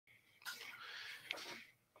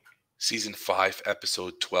Season 5,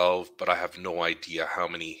 episode 12, but I have no idea how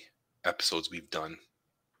many episodes we've done.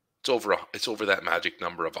 It's over that magic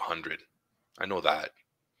number of 100. I know that.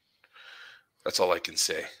 That's all I can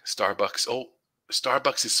say. Starbucks. Oh,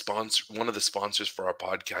 Starbucks is one of the sponsors for our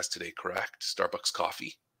podcast today, correct? Starbucks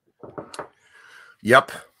coffee.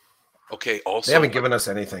 Yep. Okay, also They haven't given us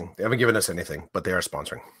anything. But they are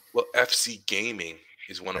sponsoring. Well, FC Gaming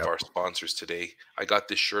is one of our sponsors today. I got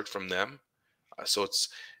this shirt from them. So it's,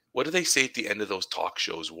 what do they say at the end of those talk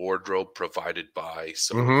shows? Wardrobe provided by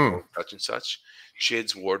so such and such.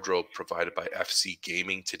 Chid's wardrobe provided by FC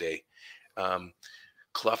Gaming today.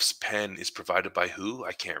 Clough's pen is provided by who?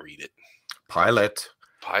 I can't read it. Pilot.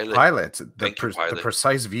 The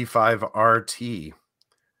Precise V5 RT.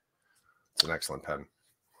 It's an excellent pen.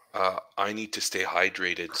 I need to stay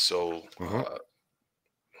hydrated, so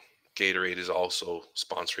Gatorade is also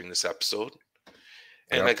sponsoring this episode.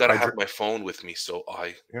 And I gotta have my phone with me, so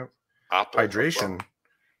Apple hydration.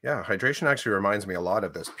 Yeah, hydration actually reminds me a lot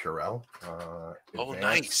of this Purell.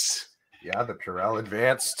 Nice. Yeah, the Purell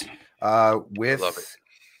Advanced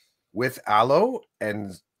with aloe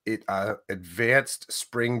and advanced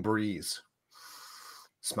spring breeze.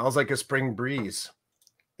 Smells like a spring breeze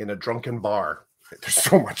in a drunken bar. There's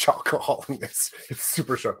so much alcohol in this. It's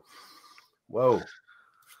super sharp. Whoa.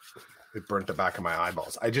 It burnt the back of my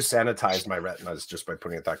eyeballs. I just sanitized my retinas just by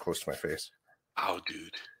putting it that close to my face. Oh,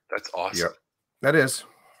 dude. That's awesome. Yep. That is.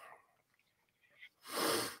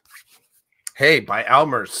 Hey, by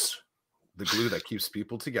Almers, the glue that keeps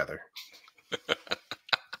people together.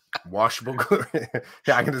 Washable glue.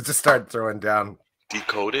 Yeah, I'm going to just start throwing down.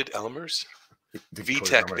 Decoded Elmer's?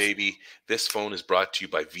 VTech, baby. This phone is brought to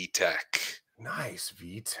you by VTech. Nice,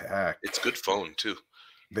 VTech. It's a good phone, too.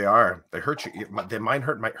 They are. They hurt you. Mine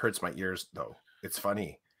hurts my ears, though. It's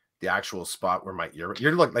funny. The actual spot where my ear...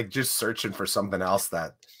 You're like just searching for something else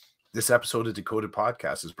that... This episode of Decoded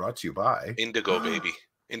Podcast is brought to you by... Indigo, baby.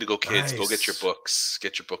 Indigo kids, nice. Go get your books.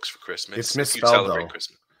 Get your books for Christmas. It's misspelled, though.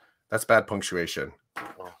 Christmas. That's bad punctuation.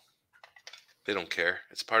 Well, they don't care.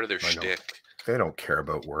 It's part of their shtick. They don't care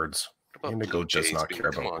about words. Indigo does not care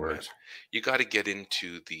about words. Man. You got to get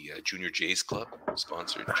into the Junior Jays Club,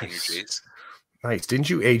 sponsored Junior Jays. Nice. Didn't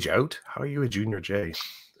you age out? How are you a Junior J?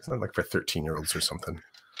 It's not like for 13-year-olds or something.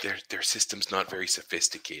 Their system's not very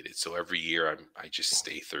sophisticated, so every year I just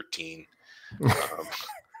stay 13.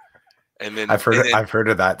 And then I've heard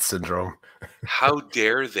of that syndrome. How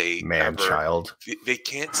dare they? Child. They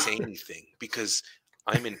can't say anything because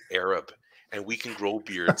I'm an Arab and we can grow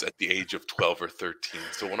beards at the age of 12 or 13.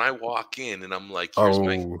 So when I walk in and I'm like, here's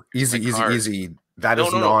easy. That is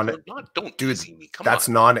don't dude, easy me. Come that's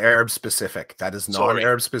on. non-Arab specific. That is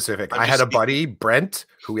non-Arab specific. I had a buddy, Brent,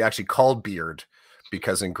 who we actually called Beard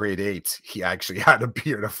because in grade 8, he actually had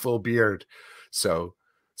a full beard. So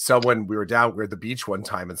we were down, we were at the beach one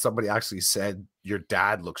time and somebody actually said, your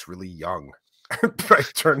dad looks really young. I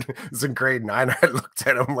was in grade 9. I looked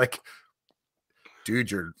at him like,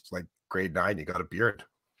 dude, you're like grade 9. You got a beard.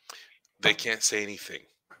 They can't say anything.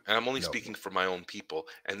 And I'm only speaking for my own people.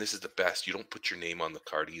 And this is the best. You don't put your name on the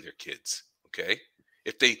card either, kids. Okay?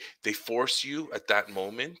 If they force you at that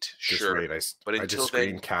moment, just sure. Wait, but I just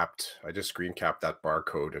screen capped that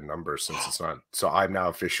barcode and number since it's not. So I'm now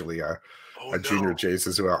officially a Junior Jays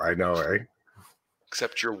as well. I know, eh?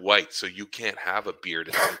 Except you're white, so you can't have a beard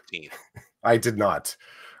at 15. I did not.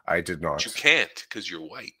 But you can't because you're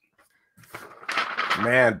white.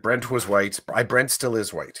 Man, Brent was white. Brent still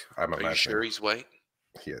is white. Are you sure he's white?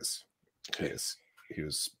 He is. Okay. He is. He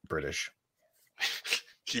was British.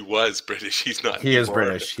 He was British. He's not. He is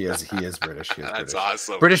British. He is British. That's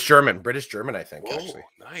awesome. British German, I think. Oh, actually.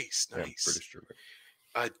 Nice. Yeah, British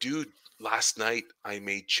German. Dude, last night I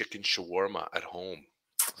made chicken shawarma at home.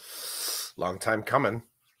 Long time coming.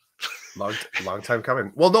 Long time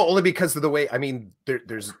coming. Well, no, only because of the way. I mean,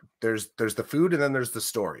 there's the food and then there's the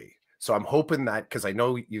story. So I'm hoping that because I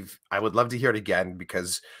know I would love to hear it again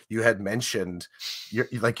because you had mentioned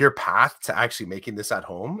your path to actually making this at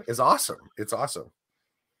home is awesome. It's awesome.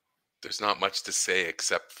 There's not much to say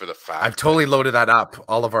except for the fact I've totally loaded that up.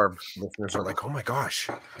 All of our listeners are like, "Oh my gosh,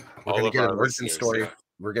 we're going to get an origin story. Yeah.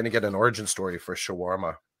 We're going to get an origin story for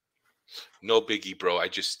shawarma." No biggie, bro. I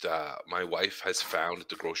just my wife has found at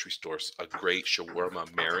the grocery stores a great shawarma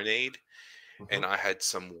marinade, and I had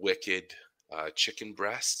some wicked chicken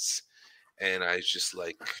breasts. And I was just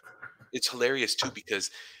like, it's hilarious too, because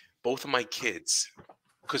both of my kids,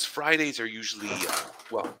 because Fridays are usually,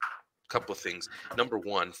 a couple of things. Number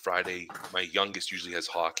one, Friday, my youngest usually has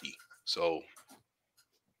hockey. So,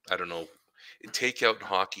 I don't know. Takeout and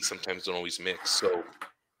hockey sometimes don't always mix. So,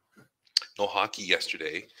 no hockey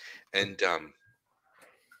yesterday. And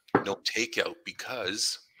no takeout,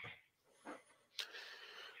 because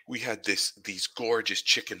we had these gorgeous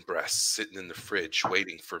chicken breasts sitting in the fridge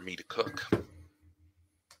waiting for me to cook.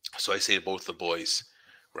 So I say to both the boys,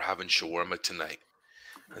 we're having shawarma tonight.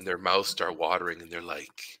 And their mouths start watering and they're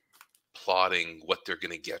like plotting what they're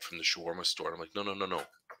going to get from the shawarma store. And I'm like, no.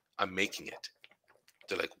 I'm making it.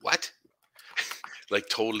 They're like, what? Like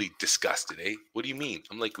totally disgusted, eh? What do you mean?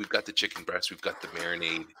 I'm like, we've got the chicken breast, we've got the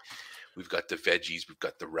marinade, we've got the veggies, we've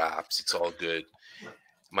got the wraps. It's all good.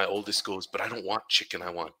 My oldest goes, but I don't want chicken.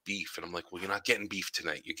 I want beef. And I'm like, well, you're not getting beef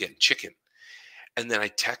tonight. You're getting chicken. And then I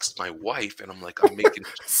text my wife and I'm like, I'm making.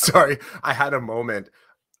 Sorry, I had a moment.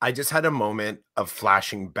 I just had a moment of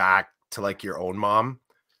flashing back to like your own mom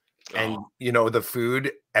and, you know, the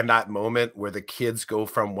food and that moment where the kids go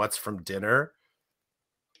from what's from dinner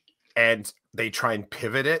and they try and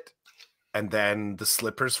pivot it. And then the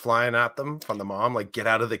slippers flying at them from the mom, like, get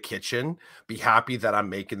out of the kitchen, be happy that I'm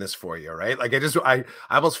making this for you. Right. Like I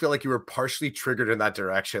almost feel like you were partially triggered in that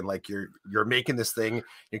direction. Like you're making this thing.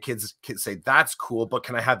 Your kids say, that's cool, but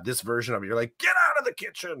can I have this version of it? You're like, get out of the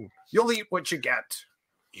kitchen. You'll eat what you get.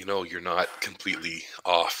 You know, you're not completely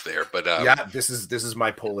off there, but yeah, this is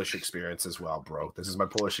my Polish experience as well, bro. This is my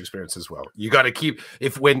Polish experience as well. You got to keep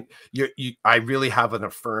I really have an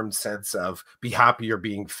affirmed sense of be happy you're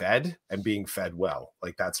being fed and being fed well.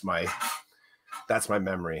 Like that's my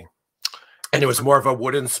memory. And it was more of a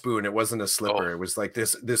wooden spoon. It wasn't a slipper. It was like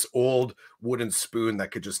this old wooden spoon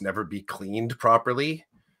that could just never be cleaned properly.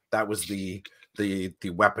 That was the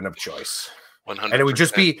weapon of choice. 100%. And it would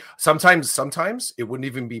just be sometimes it wouldn't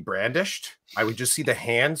even be brandished. I would just see the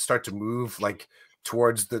hand start to move like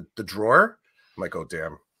towards the drawer. I'm like, oh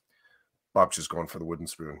damn, Bob's just going for the wooden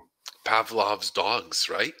spoon. Pavlov's dogs,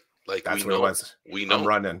 right? Like that's what it was. We know. I'm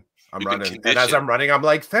running. And as I'm running, I'm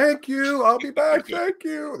like, thank you, I'll be back. Thank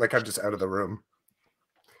you. Like I'm just out of the room.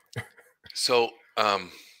 So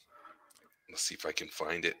let's see if I can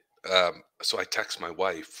find it. So I text my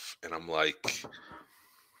wife and I'm like,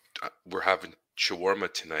 we're having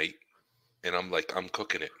shawarma tonight, and I'm like, I'm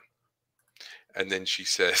cooking it. And then she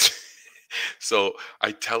says, so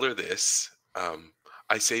I tell her this.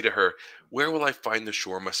 I say to her, where will I find the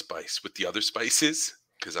shawarma spice with the other spices?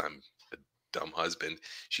 Because I'm a dumb husband.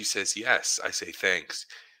 She says, yes. I say, thanks.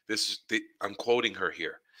 I'm quoting her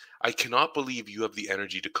here. I cannot believe you have the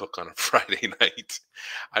energy to cook on a Friday night.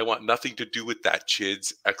 I want nothing to do with that,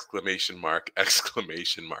 chids! ! !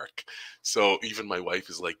 So even my wife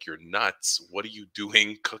is like, you're nuts. What are you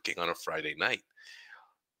doing cooking on a Friday night?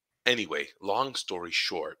 Anyway, long story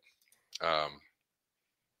short, I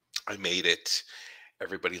made it.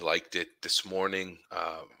 Everybody liked it. This morning,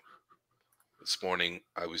 I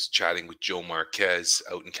was chatting with Joe Marquez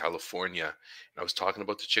out in California, and I was talking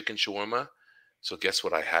about the chicken shawarma. So guess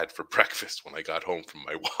what I had for breakfast when I got home from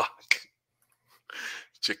my walk?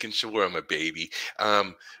 Chicken shawarma, baby.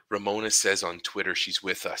 Ramona says on Twitter she's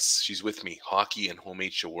with us. She's with me. Hockey and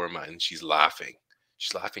homemade shawarma, and she's laughing.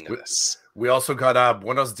 She's laughing at us. We also got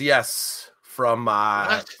Buenos Dias from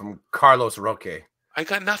Carlos Roque. I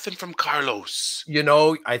got nothing from Carlos. You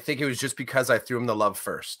know, I think it was just because I threw him the love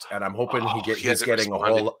first, and I'm hoping he's getting responded.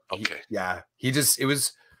 A whole. Okay. It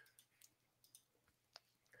was.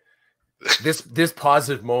 This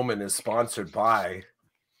positive moment is sponsored by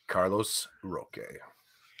Carlos Roque.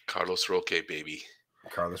 Carlos Roque, baby.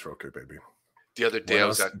 Carlos Roque, baby. The other day I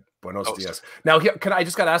was at Buenos Dias. Sorry. Now, I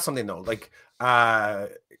just got to ask something though. Like,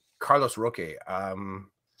 Carlos Roque, I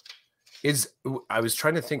was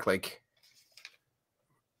trying to think like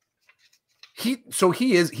he's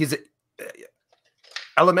a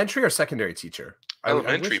elementary or secondary teacher?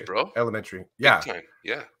 Elementary, bro. Elementary, yeah. Big time.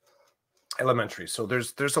 Yeah. Elementary. So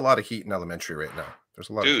there's a lot of heat in elementary right now. There's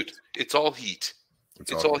a lot. Dude, it's all heat.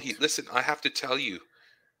 It's all heat. Listen, I have to tell you.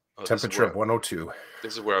 Temperature of 102.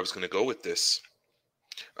 This is where I was going to go with this.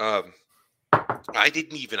 I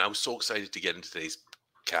was so excited to get into today's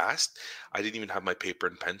cast. I didn't even have my paper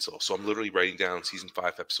and pencil. So I'm literally writing down season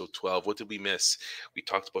 5, episode 12. What did we miss? We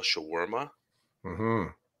talked about shawarma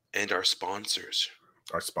and our sponsors.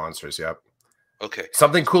 Our sponsors, yep. Okay.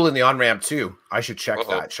 Something cool in the on-ramp too. I should check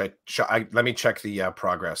that. Let me check the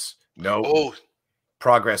progress. No. Oh.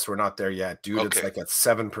 Progress, we're not there yet. Dude, okay. It's like at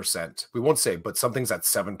 7%. We won't say, but something's at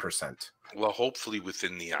 7%. Well, hopefully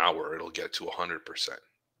within the hour it'll get to 100%.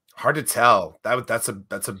 Hard to tell. That's a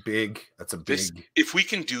big. If we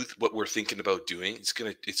can do what we're thinking about doing, it's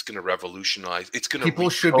gonna revolutionize. It's gonna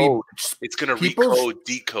recode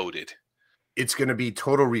decoded. It's gonna be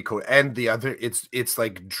total recode, and the other it's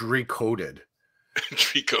like decoded.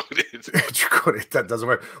 Decoded. That doesn't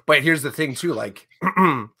work. But here's the thing too, like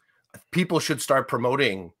people should start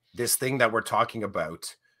promoting this thing that we're talking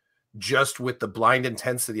about just with the blind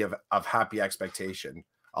intensity of happy expectation,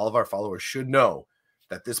 all of our followers should know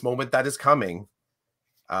that this moment that is coming,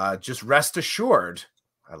 just rest assured.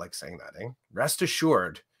 I like saying that, Rest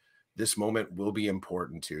assured, this moment will be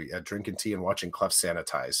important to you. Drinking tea and watching Clef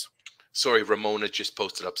sanitize. Sorry, Ramona just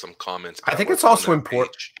posted up some comments. I think it's also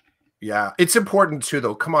important. Yeah, it's important too,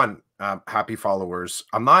 though. Come on, happy followers.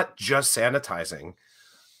 I'm not just sanitizing.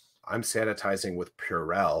 I'm sanitizing with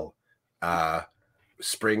Purell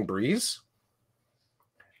Spring Breeze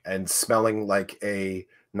and smelling like a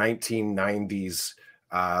 1990s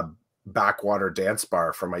backwater dance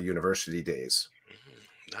bar from my university days.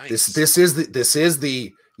 Nice. This is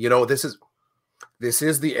the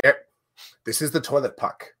toilet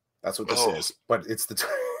puck. That's what this is. But it's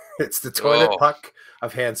the toilet puck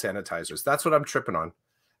of hand sanitizers. That's what I'm tripping on.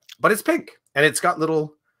 But it's pink and it's got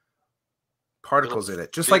little particles in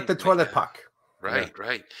it, just like the toilet puck. Right, yeah.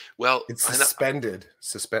 Right. Well, it's suspended.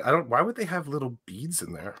 Why would they have little beads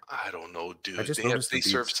in there? I don't know, dude. They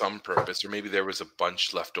serve some purpose, or maybe there was a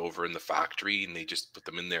bunch left over in the factory and they just put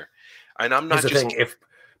them in there. And I'm not just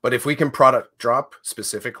if we can product drop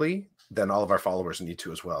specifically, then all of our followers need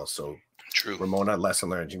to as well. So true. Ramona, lesson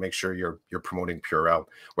learned. You make sure you're promoting Purell.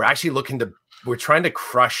 We're actually we're trying to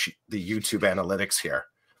crush the YouTube analytics here,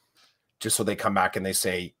 just so they come back and they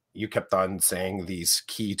say you kept on saying these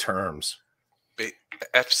key terms.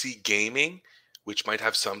 FC Gaming, which might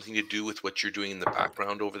have something to do with what you're doing in the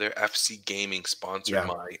background over there. FC Gaming sponsored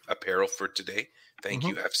my apparel for today. Thank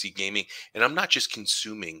you, FC Gaming. And I'm not just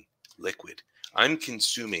consuming liquid. I'm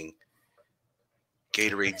consuming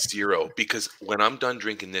Gatorade Zero, because when I'm done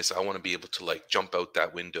drinking this, I want to be able to jump out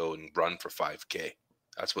that window and run for 5K.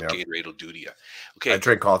 That's what Gatorade will do to you. Okay. I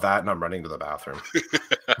drink all that and I'm running to the bathroom.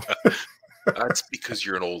 That's because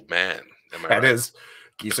you're an old man. Am I right? That is.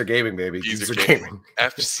 Geezer Gaming, baby. Geezer Gaming.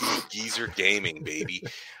 FC Geezer Gaming, baby.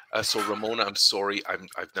 So Ramona, I'm sorry. I've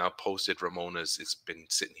now posted Ramona's. It's been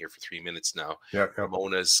sitting here for 3 minutes now. Yeah.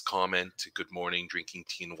 Ramona's comment: "Good morning, drinking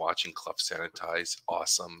tea and watching Clef sanitize.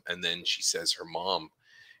 Awesome." And then she says her mom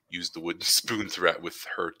used the wooden spoon threat with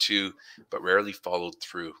her too, but rarely followed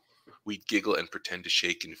through. We'd giggle and pretend to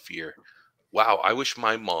shake in fear. Wow, I wish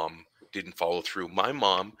my mom didn't follow through. My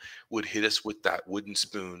mom would hit us with that wooden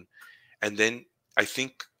spoon, and then I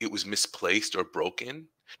think it was misplaced or broken.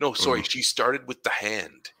 No, sorry. She started with the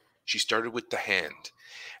hand.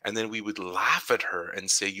 And then we would laugh at her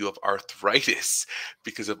and say, you have arthritis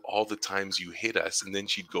because of all the times you hit us. And then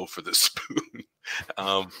she'd go for the spoon.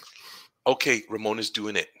 Okay, Ramona's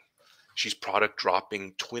doing it. She's product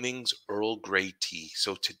dropping Twinings Earl Grey tea.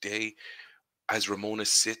 So today, as Ramona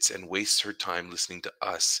sits and wastes her time listening to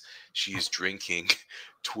us, she is drinking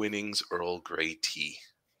Twinings Earl Grey tea.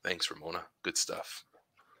 Thanks, Ramona. Good stuff.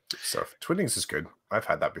 Twinings is good. I've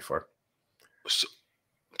had that before. So,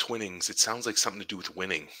 Twinings, it sounds like something to do with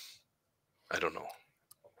winning. I don't know.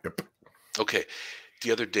 Yep. Okay.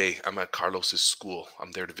 The other day, I'm at Carlos's school.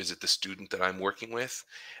 I'm there to visit the student that I'm working with.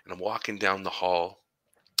 And I'm walking down the hall.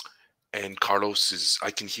 And I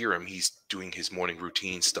can hear him. He's doing his morning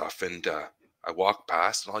routine stuff. And I walk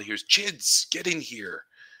past and all I hear is, "Chids, get in here."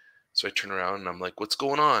 So I turn around and I'm like, "What's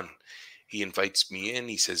going on?" He invites me in.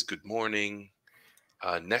 He says, "Good morning."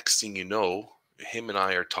 Next thing you know, him and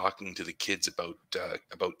I are talking to the kids about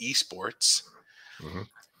esports.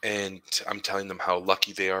 And I'm telling them how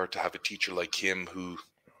lucky they are to have a teacher like him who,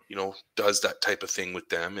 does that type of thing with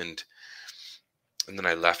them. And then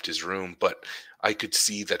I left his room, but I could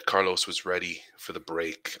see that Carlos was ready for the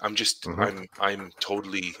break. I'm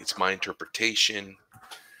totally, it's my interpretation.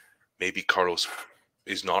 Maybe Carlos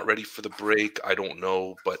is not ready for the break. I don't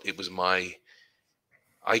know, but it was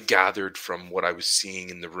I gathered from what I was seeing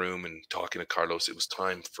in the room and talking to Carlos, it was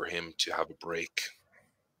time for him to have a break.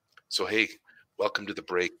 So, hey, welcome to the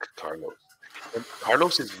break, Carlos. And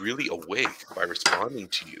Carlos is really awake by responding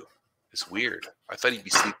to you. It's weird. I thought he'd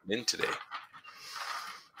be sleeping in today.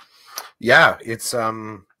 Yeah, it's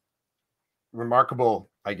remarkable,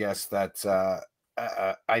 I guess, that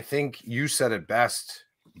I think you said it best,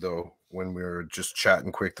 though, when we were just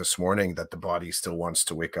chatting quick this morning, that the body still wants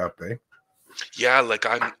to wake up, eh? Yeah,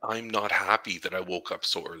 I'm not happy that I woke up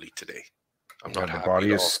so early today. I'm not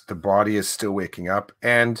happy. The body is still waking up.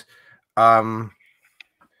 And I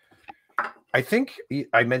think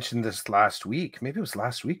I mentioned this last week. Maybe it was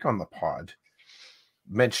last week on the pod,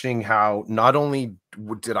 mentioning how not only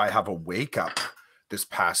did I have a wake up this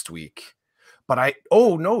past week, but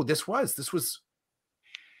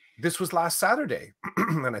this was last Saturday.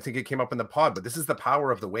 And I think it came up in the pod, but this is the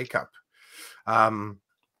power of the wake up.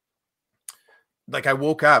 I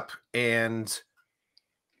woke up and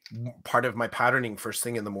part of my patterning first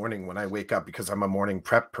thing in the morning when I wake up, because I'm a morning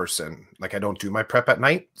prep person. Like I don't do my prep at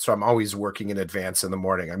night. So I'm always working in advance in the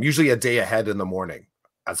morning. I'm usually a day ahead in the morning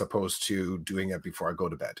as opposed to doing it before I go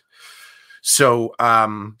to bed. So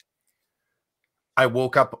I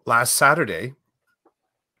woke up last Saturday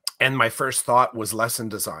and my first thought was lesson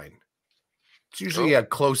design. It's usually a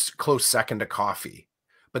close second to coffee,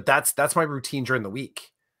 but that's my routine during the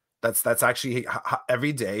week. That's actually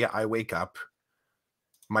every day I wake up.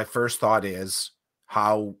 My first thought is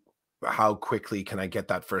how quickly can I get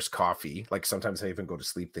that first coffee? Like sometimes I even go to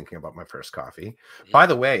sleep thinking about my first coffee. Mm-hmm. By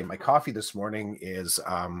the way, my coffee this morning is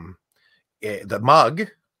the mug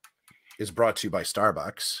is brought to you by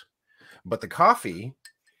Starbucks, but the coffee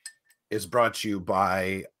is brought to you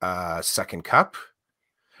by Second Cup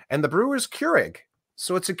and the brewer's Keurig.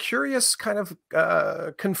 So it's a curious kind of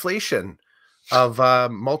conflation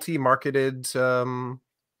of multi-marketed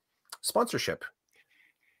sponsorship.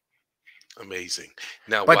 Amazing.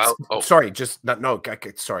 Now, but sorry,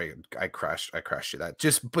 sorry, I crashed you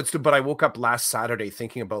that. But I woke up last Saturday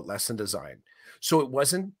thinking about lesson design. So it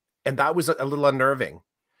wasn't, and that was a little unnerving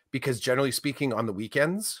because generally speaking on the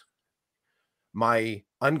weekends, my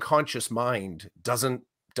unconscious mind doesn't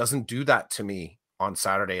do that to me on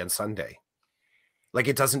Saturday and Sunday. Like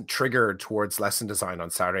it doesn't trigger towards lesson design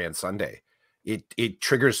on Saturday and Sunday. It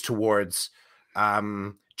triggers towards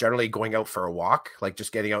generally going out for a walk, like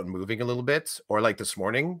just getting out and moving a little bit, or like this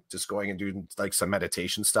morning, just going and doing like some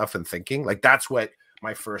meditation stuff and thinking. Like that's what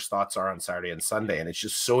my first thoughts are on Saturday and Sunday. And it's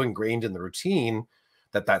just so ingrained in the routine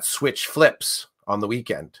that switch flips on the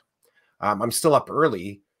weekend. I'm still up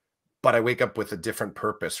early, but I wake up with a different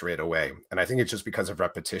purpose right away. And I think it's just because of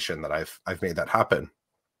repetition that I've made that happen.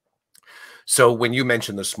 So when you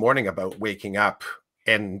mentioned this morning about waking up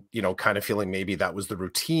and, you know, kind of feeling maybe that was the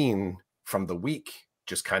routine from the week,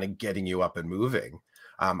 just kind of getting you up and moving.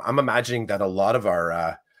 I'm imagining that a lot of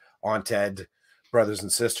our Aunt Ed brothers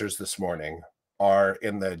and sisters this morning are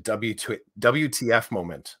in the WTF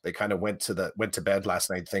moment. They kind of went to bed last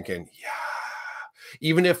night thinking, yeah,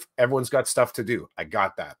 even if everyone's got stuff to do, I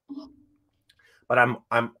got that. But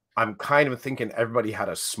I'm kind of thinking everybody had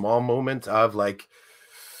a small moment of like,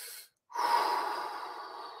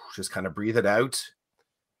 just kind of breathe it out.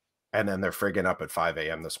 And then they're friggin' up at 5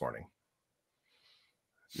 a.m. this morning.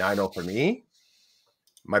 Now I know for me,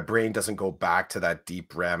 my brain doesn't go back to that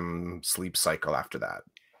deep REM sleep cycle after that.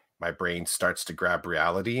 My brain starts to grab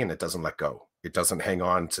reality and it doesn't let go. It doesn't hang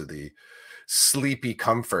on to the sleepy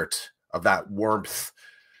comfort of that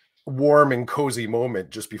warm and cozy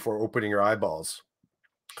moment just before opening your eyeballs.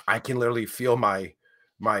 I can literally feel my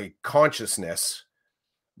consciousness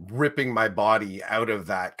ripping my body out of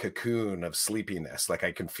that cocoon of sleepiness. Like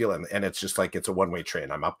I can feel it. And it's just like, it's a one-way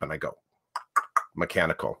train. I'm up and I go.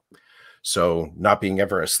 Mechanical. So not being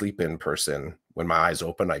ever a sleep-in person, when my eyes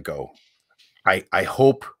open, I go. I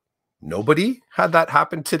hope nobody had that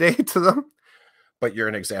happen today to them, but you're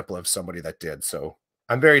an example of somebody that did. So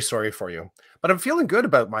I'm very sorry for you, but I'm feeling good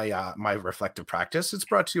about my my reflective practice. It's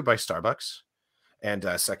brought to you by Starbucks and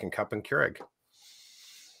Second Cup and Keurig.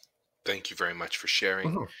 Thank you very much for sharing.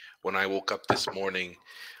 Mm-hmm. When I woke up this morning,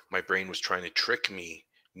 my brain was trying to trick me,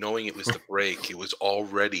 knowing it was the break. It was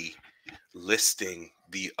already listing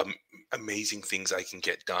the amazing things I can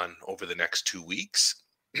get done over the next 2 weeks.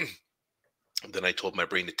 Then I told my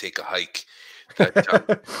brain to take a hike.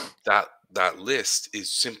 That list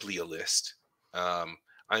is simply a list.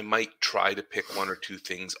 I might try to pick one or two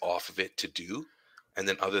things off of it to do, and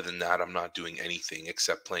then other than that, I'm not doing anything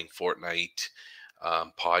except playing Fortnite,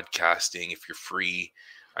 podcasting if you're free.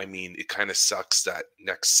 I mean, it kind of sucks that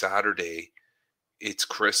next Saturday it's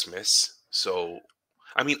Christmas, so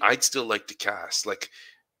I mean, I'd still like to cast. Like,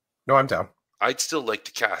 no, I'm down. I'd still like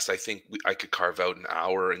to cast. I think I could carve out an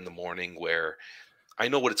hour in the morning where I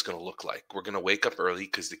know what it's going to look like. We're going to wake up early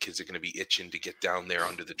because the kids are going to be itching to get down there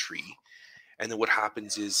under the tree. And then what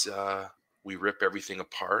happens is we rip everything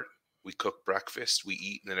apart. We cook breakfast, we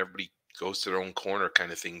eat, and then everybody goes to their own corner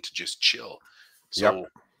kind of thing to just chill. So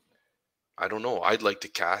yep. I don't know. I'd like to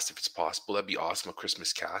cast if it's possible. That'd be awesome, a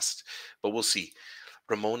Christmas cast. But we'll see.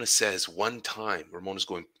 Ramona says one time, Ramona's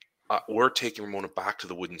going, we're taking Ramona back to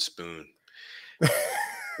the wooden spoon.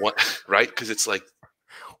 What, right? Because it's like,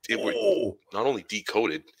 it would not only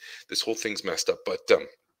decoded, this whole thing's messed up, but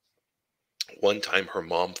one time her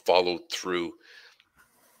mom followed through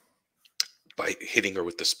by hitting her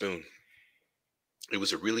with the spoon. It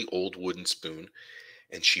was a really old wooden spoon,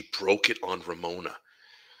 and she broke it on Ramona.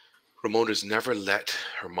 Ramona's never let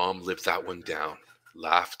her mom live that one down.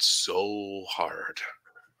 Laughed so hard.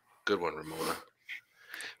 Good one, Ramona.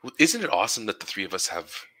 Isn't it awesome that the three of us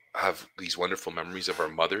have have these wonderful memories of our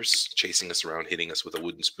mothers chasing us around, hitting us with a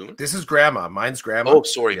wooden spoon. This is grandma. Mine's grandma. Oh,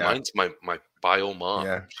 sorry. Yeah. Mine's my bio mom.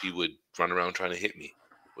 Yeah. She would run around trying to hit me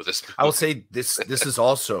with a spoon. I will say this is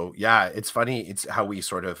also, yeah, it's funny. It's how we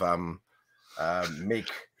sort of make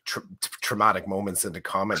traumatic moments into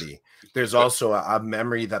comedy. There's also a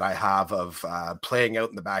memory that I have of playing out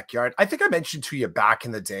in the backyard. I think I mentioned to you back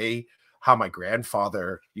in the day how my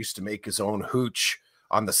grandfather used to make his own hooch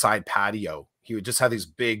on the side patio. He would just have these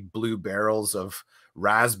big blue barrels of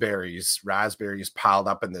raspberries piled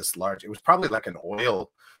up in this large, it was probably like an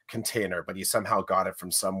oil container, but he somehow got it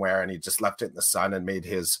from somewhere and he just left it in the sun and made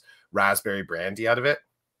his raspberry brandy out of it.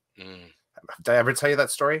 Did I ever tell you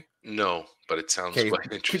that story? No, but it sounds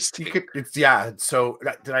quite interesting. Yeah. So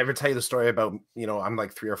did I ever tell you the story about, I'm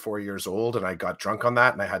like 3 or 4 years old and I got drunk on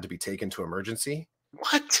that and I had to be taken to emergency?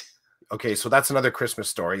 What? Okay, so that's another Christmas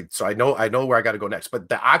story. So I know where I got to go next. But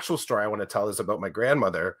the actual story I want to tell is about my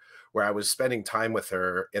grandmother, where I was spending time with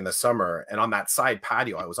her in the summer. And on that side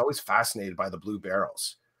patio, I was always fascinated by the blue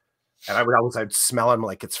barrels. And I'd smell them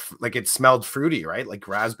like it smelled fruity, right? Like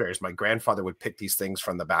raspberries. My grandfather would pick these things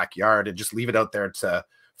from the backyard and just leave it out there to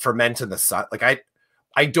ferment in the sun. Like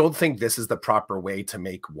I don't think this is the proper way to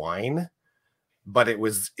make wine, but it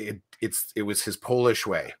was his Polish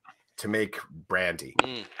way to make brandy.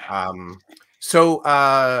 So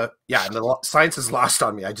yeah, and the science is lost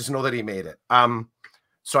on me. I just know that he made it.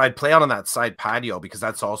 So I'd play out on that side patio because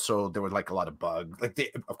that's also, there were like a lot of bugs.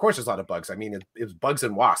 Of course, there's a lot of bugs. I mean, it was bugs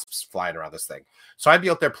and wasps flying around this thing. So I'd be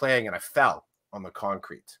out there playing and I fell on the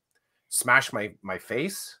concrete, smashed my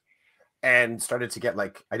face, and started to get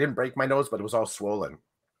I didn't break my nose, but it was all swollen.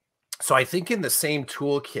 So I think in the same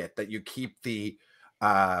toolkit that you keep the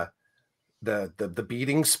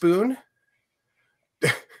beating spoon,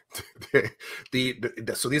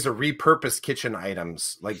 so these are repurposed kitchen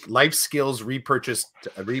items, like life skills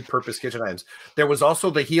repurposed kitchen items. There was also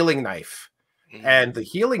the healing knife, and the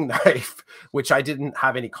healing knife, which I didn't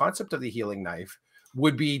have any concept of the healing knife,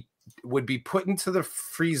 would be put into the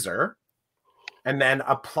freezer and then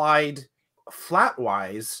applied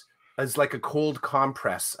flatwise as like a cold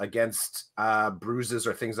compress against bruises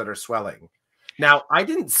or things that are swelling. Now, I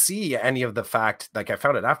didn't see any of the fact, I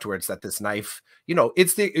found it afterwards, that this knife, it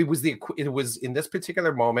was in this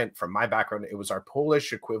particular moment, from my background, it was our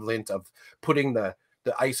Polish equivalent of putting the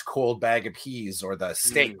ice cold bag of peas or the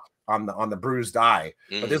steak on the bruised eye.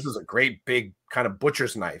 But this was a great big kind of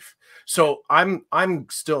butcher's knife. So I'm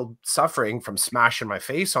still suffering from smashing my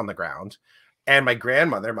face on the ground. And my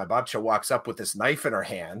grandmother, my babcia, walks up with this knife in her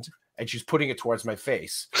hand. And she's putting it towards my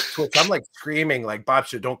face. So I'm screaming,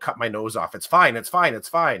 babcia, don't cut my nose off. It's fine. It's fine. It's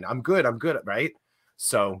fine. I'm good. Right?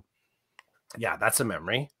 So yeah, that's a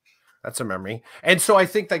memory. And so I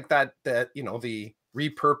think that the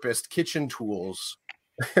repurposed kitchen tools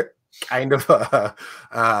kind of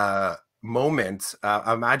a moment,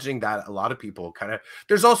 imagining that a lot of people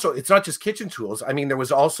there's also, it's not just kitchen tools. I mean, there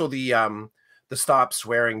was also the stop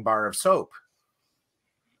swearing bar of soap.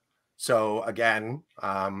 So again,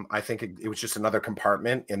 I think it was just another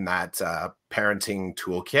compartment in that parenting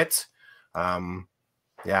toolkit.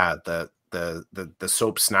 Yeah, the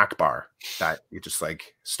soap snack bar that you just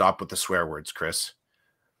stop with the swear words, Chris.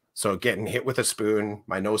 So getting hit with a spoon,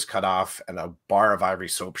 my nose cut off, and a bar of Ivory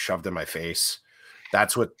soap shoved in my face.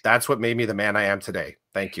 That's what made me the man I am today.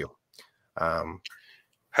 Thank you.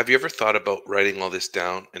 Have you ever thought about writing all this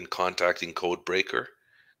down and contacting Codebreaker?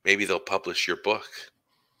 Maybe they'll publish your book.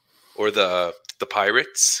 Or the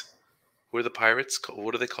pirates. Who are the pirates?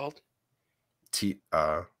 What are they called?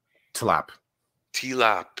 TLAP.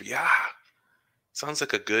 TLAP, yeah. Sounds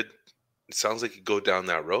like you go down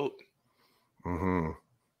that road. Mm-hmm.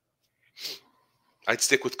 I'd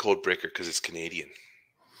stick with Codebreaker because it's Canadian.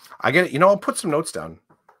 I get it. I'll put some notes down.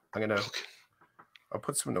 I'll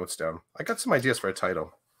put some notes down. I got some ideas for a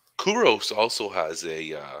title. Kuros also has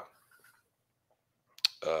a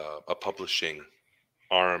publishing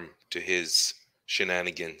arm to his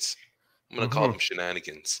shenanigans. I'm going to call them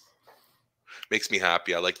shenanigans. Makes me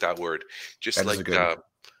happy. I like that word. Just that like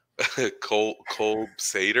Cole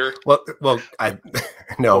Sater. Well, I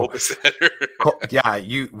no. Yeah,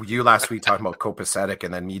 you last week talking about copacetic,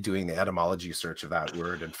 and then me doing the etymology search of that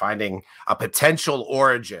word and finding a potential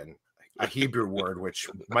origin, a Hebrew word which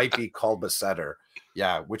might be called besetter.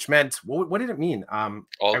 Yeah, which meant what did it mean? All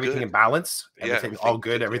everything good. In balance, everything all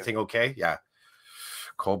good, everything yeah. Okay. Yeah.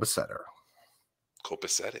 Copacetic.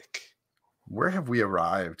 Where have we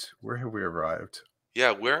arrived?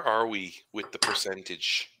 Yeah, where are we with the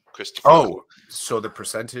percentage, Christopher? Oh, so the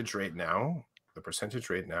percentage right now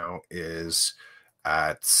is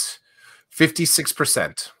at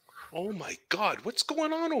 56%. Oh my God, what's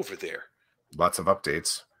going on over there? Lots of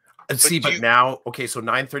updates. And But see, do but you, now, okay, so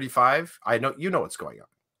 9:35. I know you know what's going on.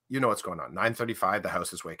 You know what's going on. 9:35, the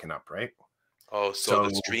house is waking up, right? oh, so the So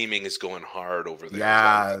streaming is going hard over there. Is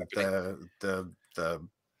that what's yeah, happening?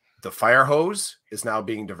 the fire hose is now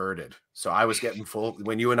being diverted. So I was getting full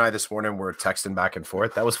when you and I this morning were texting back and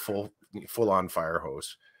forth. That was full on fire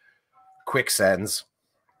hose. Quick sends.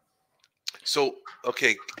 So,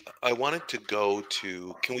 okay, I wanted to go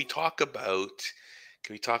to, can we talk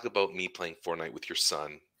about me playing Fortnite with your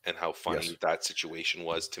son and how funny Yes. that situation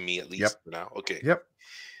was to me, at least Yep. for now? Okay, Yep.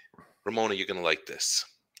 Ramona, you're gonna like this.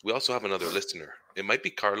 We also have another listener. It might be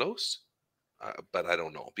Carlos, but I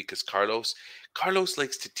don't know because Carlos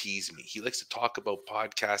likes to tease me. He likes to talk about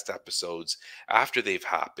podcast episodes after they've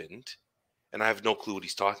happened, and I have no clue what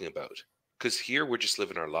he's talking about. Because here we're just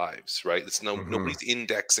living our lives, right? It's Mm-hmm. nobody's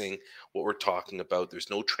indexing what we're talking about. There's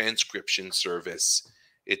no transcription service.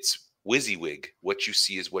 It's WYSIWYG. What you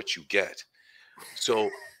see is what you get. So,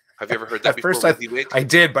 have you ever heard that At before, first, WYSIWYG? I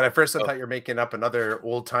did, but at first I Oh, thought you're making up another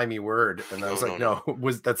old timey word, and I was no, like, no. no,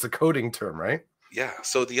 was that's a coding term, right? Yeah.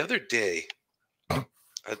 So the other day,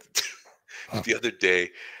 uh, the other day,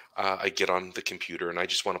 I get on the computer and I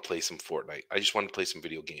just want to play some Fortnite. I just want to play some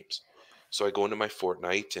video games. So I go into my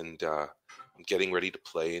Fortnite and I'm getting ready to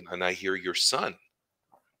play, and I hear your son.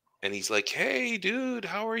 And he's like, "Hey, dude,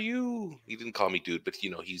 how are you?" He didn't call me dude, but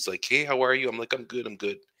he's like, "Hey, how are you?" I'm like, "I'm good, I'm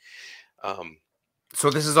good." Um, So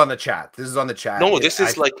this is on the chat. This is on the chat. no, this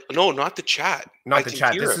is like, no, not the chat. I Not the can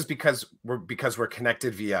chat. hear This him. is because we're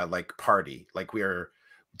connected via like party. Like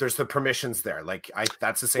there's the permissions there. Like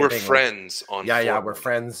that's the same We're thing. Like friends on yeah, we're Fortnite.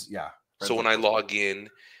 friends. Yeah, So friends when on I Fortnite. log in,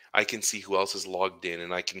 I can see who else is logged in,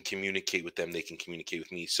 and I can communicate with them. They can communicate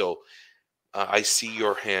with me. So I see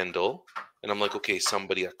your handle, and I'm like, okay,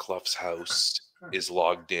 somebody at Clough's house is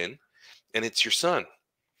logged in, and it's your son.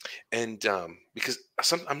 And because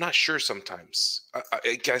I'm not sure sometimes.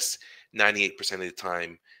 I guess 98% of the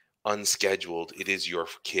time, unscheduled, it is your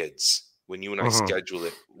kids. When you and I Mm-hmm. schedule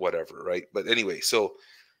it, whatever, right? But anyway, so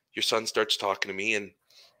your son starts talking to me, and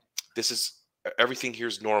this is everything here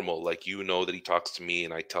is normal. Like that he talks to me,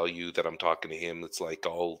 and I tell you that I'm talking to him. It's like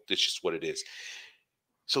it's just what it is.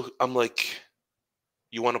 So I'm like,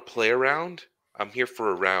 you want to play around? I'm here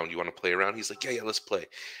for a round. You want to play around? He's like, yeah, let's play.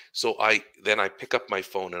 So I pick up my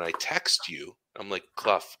phone and I text you. I'm like,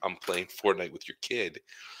 Clough, I'm playing Fortnite with your kid.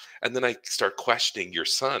 And then I start questioning your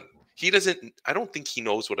son. I don't think he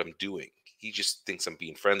knows what I'm doing. He just thinks I'm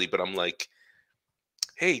being friendly, but I'm like,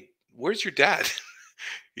 hey, where's your dad?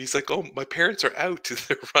 He's like, oh, my parents are out.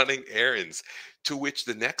 They're running errands. To which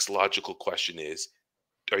the next logical question is,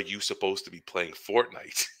 are you supposed to be playing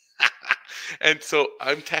Fortnite? And so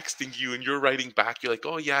I'm texting you and you're writing back. You're like,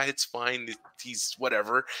 oh yeah, it's fine. He's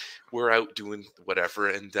whatever. We're out doing whatever.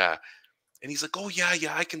 And he's like, oh yeah,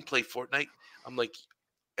 I can play Fortnite. I'm like,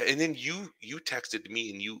 and then you texted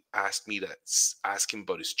me and you asked me to ask him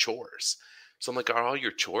about his chores. So I'm like, are all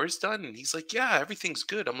your chores done? And he's like, yeah, everything's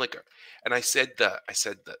good. I'm like, and I said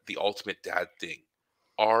the ultimate dad thing.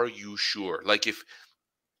 Are you sure? Like if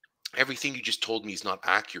everything you just told me is not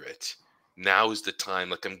accurate, now is the time.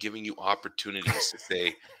 Like I'm giving you opportunities to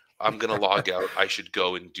say, I'm gonna log out. I should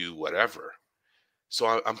go and do whatever.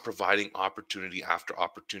 So I'm providing opportunity after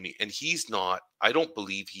opportunity, and he's not. I don't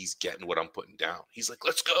believe he's getting what I'm putting down. He's like,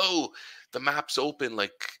 "Let's go, the map's open."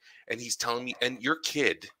 And he's telling me, and your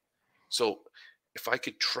kid. So if I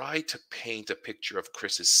could try to paint a picture of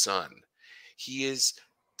Chris's son, he is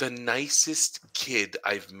the nicest kid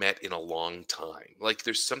I've met in a long time. Like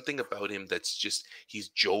there's something about him that's just he's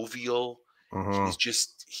jovial. Mm-hmm.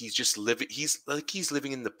 He's just living. He's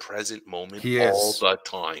living in the present moment He all is. the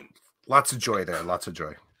time. Lots of joy there. Lots of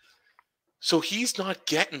joy. So he's not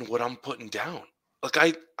getting what I'm putting down.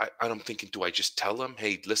 Like I'm thinking, do I just tell him,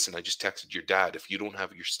 hey, listen, I just texted your dad. If you don't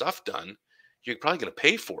have your stuff done, you're probably gonna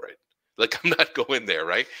pay for it. Like I'm not going there,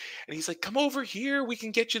 right? And he's like, come over here, we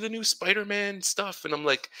can get you the new Spider-Man stuff. And I'm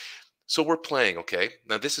like, so we're playing, okay?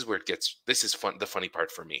 Now this is fun, the funny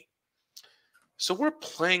part for me. So we're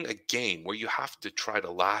playing a game where you have to try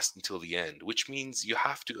to last until the end, which means you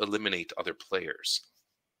have to eliminate other players.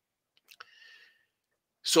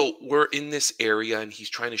 So we're in this area and he's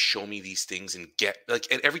trying to show me these things and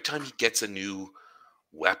and every time he gets a new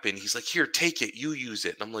weapon, he's like, here, take it, you use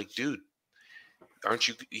it. And I'm like, dude, aren't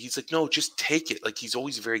you? He's like, no, just take it. Like he's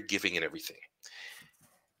always very giving and everything.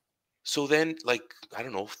 So then, like, I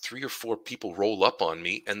don't know, 3 or 4 people roll up on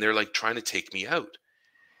me and they're like trying to take me out.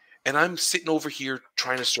 And I'm sitting over here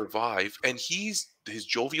trying to survive. And he's his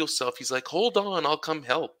jovial self. He's like, hold on, I'll come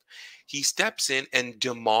help. He steps in and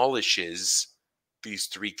demolishes these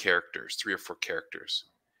 3 or 4 characters.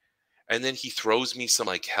 And then he throws me some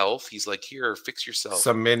like health. He's like, here, fix yourself.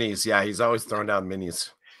 Some minis. Yeah, he's always throwing down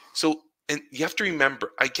minis. So, and you have to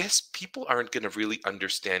remember, I guess people aren't going to really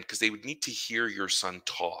understand because they would need to hear your son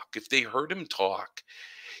talk. If they heard him talk,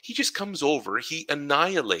 he just comes over, he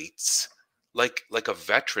annihilates like a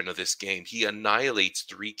veteran of this game. He annihilates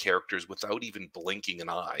 3 characters without even blinking an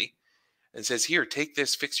eye and says, "Here, take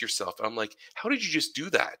this, fix yourself." I'm like, "How did you just do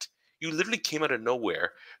that? You literally came out of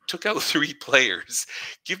nowhere, took out 3 players,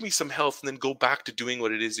 give me some health, and then go back to doing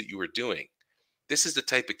what it is that you were doing." This is the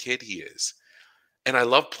type of kid he is. And I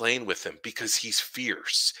love playing with him because he's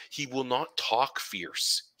fierce. He will not talk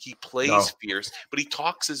fierce. He plays fierce, but he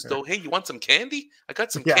talks as though, "Hey, you want some candy? I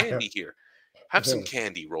got some candy here. Have some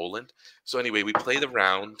candy, Roland." So anyway, we play the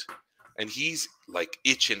round, and he's like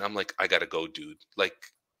itching. I'm like, "I gotta go, dude. Like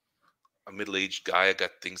a middle-aged guy, I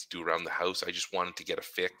got things to do around the house. I just wanted to get a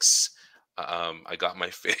fix." I got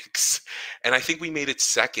my fix, and I think we made it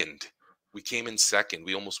second. We came in second.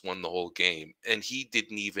 We almost won the whole game, and he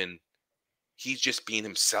didn't even. He's just being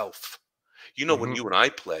himself. You know, when you and I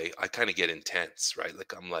play, I kind of get intense, right?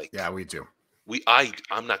 Like I'm like, yeah, we do.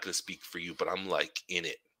 I'm not going to speak for you, but I'm like in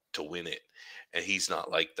it to win it, and he's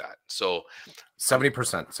not like that. So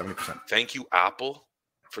 70%, 70%. Thank you, Apple,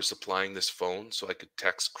 for supplying this phone so I could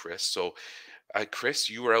text Chris. So,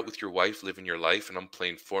 Chris, you were out with your wife, living your life, and I'm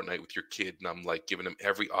playing Fortnite with your kid, and I'm like giving him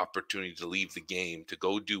every opportunity to leave the game, to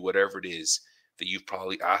go do whatever it is that you've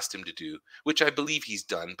probably asked him to do, which I believe he's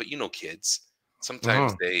done. But you know, kids.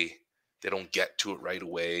 Sometimes they don't get to it right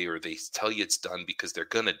away, or they tell you it's done because they're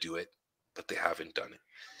gonna do it, but they haven't done it.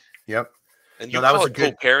 Yep. And you call it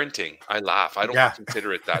co-parenting. I laugh. I don't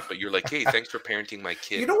consider it that, but you're like, "Hey, thanks for parenting my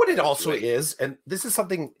kid." You know what it also is, and this is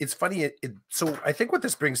something. It's funny. So I think what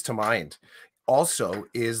this brings to mind also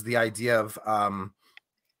is the idea of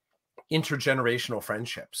intergenerational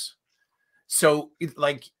friendships. So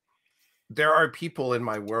there are people in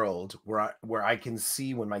my world where I can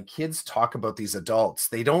see when my kids talk about these adults,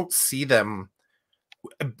 they don't see them.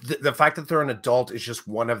 The fact that they're an adult is just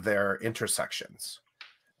one of their intersections.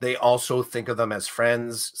 They also think of them as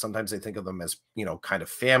friends. Sometimes they think of them as, kind of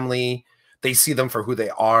family. They see them for who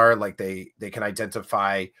they are. Like they can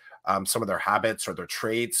identify some of their habits or their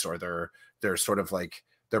traits or their sort of like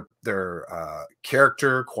their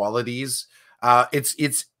character qualities.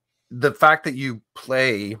 It's the fact that you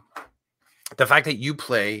play. The fact that you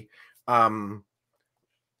play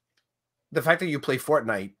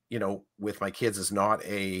Fortnite, with my kids is not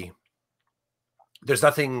there's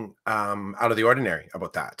nothing out of the ordinary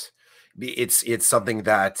about that. It's something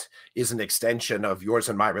that is an extension of yours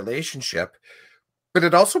and my relationship, but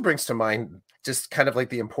it also brings to mind just kind of like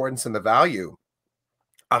the importance and the value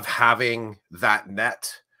of having that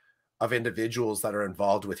net of individuals that are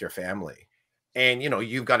involved with your family. And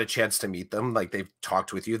you've got a chance to meet them. Like they've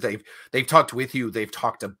talked with you, they've talked with you, they've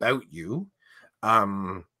talked about you,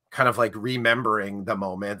 kind of like remembering the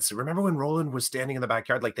moments. Remember when Roland was standing in the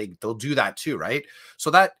backyard? Like they'll do that too, right? So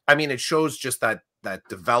that, I mean, it shows just that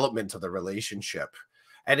development of the relationship.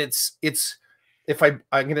 And it's if I'm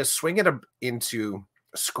going to swing it into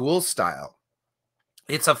school style,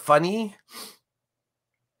 it's a funny.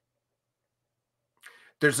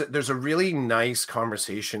 There's a really nice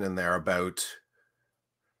conversation in there about,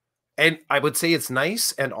 and I would say it's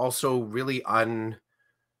nice and also really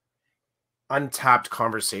untapped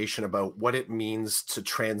conversation about what it means to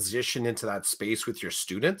transition into that space with your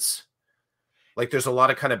students. Like there's a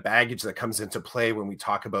lot of kind of baggage that comes into play when we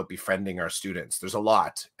talk about befriending our students. There's a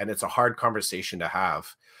lot, and it's a hard conversation to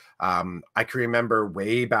have. I can remember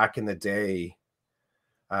way back in the day,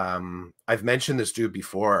 I've mentioned this dude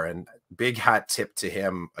before, and big hat tip to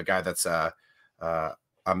him, a guy that's a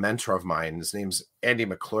mentor of mine. His name's Andy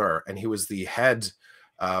McClure, and he was the head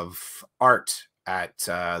of art at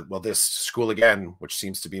this school again, which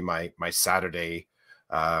seems to be my Saturday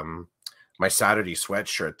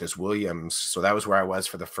sweatshirt, this Williams. So that was where I was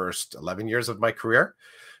for the first 11 years of my career.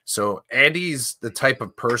 So Andy's the type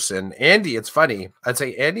of person. Andy, it's funny. I'd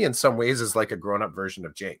say Andy in some ways is like a grown-up version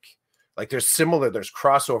of Jake. Like there's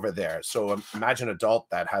crossover there. So imagine an adult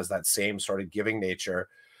that has that same sort of giving nature.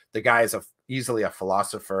 The guy is easily a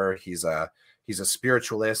philosopher. He's a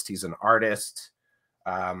spiritualist. He's an artist.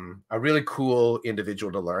 A really cool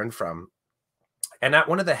individual to learn from. And at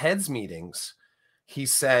one of the heads meetings, he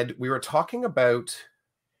said, we were talking about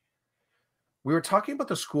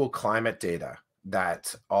the school climate data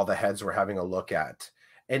that all the heads were having a look at.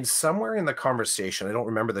 And somewhere in the conversation, I don't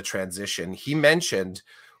remember the transition, he mentioned,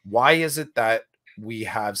 why is it that we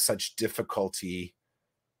have such difficulty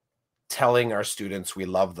telling our students we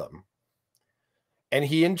love them? And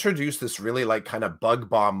he introduced this really like kind of bug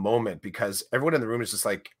bomb moment, because everyone in the room is just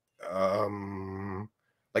like,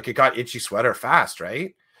 like it got itchy sweater fast,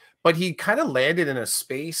 right? But he kind of landed in a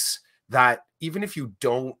space that even if you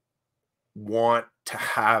don't want to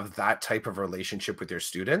have that type of relationship with your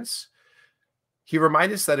students, he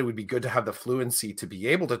reminded us that it would be good to have the fluency to be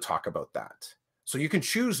able to talk about that. So you can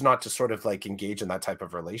choose not to sort of like engage in that type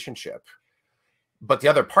of relationship. But the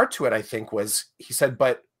other part to it, I think, was he said,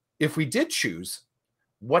 but if we did choose,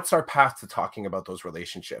 what's our path to talking about those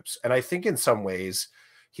relationships? And I think in some ways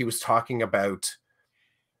he was talking about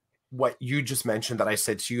what you just mentioned that I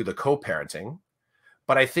said to you, the co-parenting.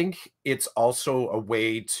 But I think it's also a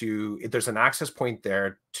way to, there's an access point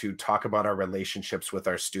there to talk about our relationships with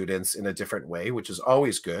our students in a different way, which is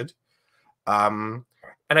always good. And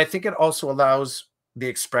I think it also allows the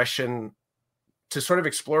expression to sort of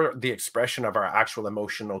explore the expression of our actual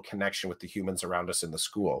emotional connection with the humans around us in the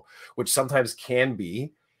school, which sometimes can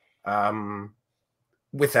be,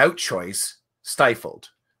 without choice, stifled.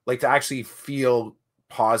 Like to actually feel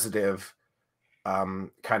positive,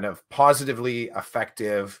 kind of positively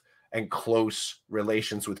effective and close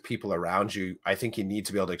relations with people around you, I think you need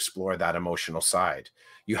to be able to explore that emotional side.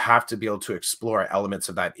 You have to be able to explore elements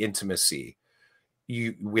of that intimacy.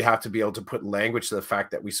 We have to be able to put language to the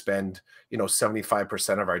fact that we spend,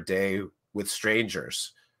 75% of our day with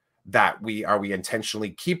strangers, that we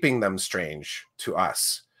intentionally keeping them strange to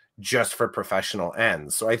us just for professional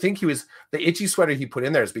ends. So I think the itchy sweater he put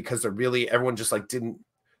in there is because everyone just like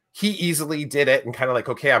he easily did it and kind of like,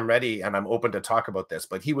 okay, I'm ready and I'm open to talk about this.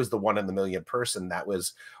 But he was the 1 in a million person that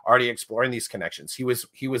was already exploring these connections. He was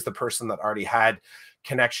the person that already had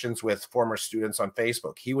connections with former students on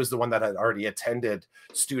Facebook. He was the one that had already attended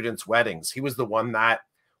students' weddings. He was the one that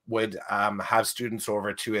would have students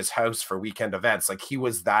over to his house for weekend events. Like he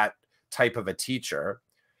was that type of a teacher.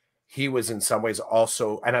 He was in some ways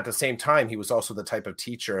also, and at the same time, he was also the type of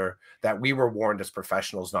teacher that we were warned as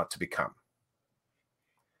professionals not to become.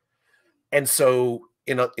 And so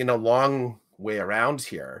in a long way around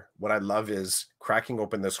here, what I love is cracking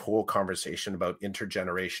open this whole conversation about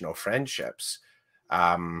intergenerational friendships.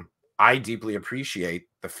 I deeply appreciate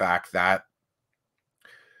the fact that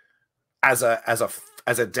as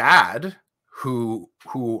a dad who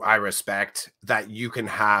I respect, that you can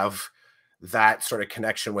have that sort of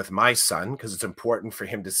connection with my son, because it's important for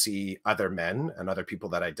him to see other men and other people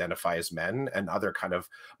that identify as men and other kind of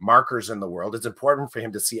markers in the world. It's important for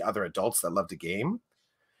him to see other adults that love to game.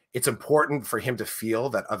 It's important for him to feel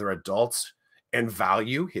that other adults and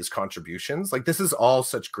value his contributions. Like this is all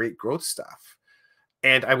such great growth stuff.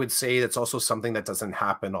 And I would say that's also something that doesn't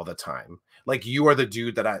happen all the time. Like you are the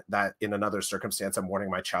dude that in another circumstance, I'm warning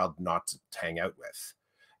my child not to hang out with.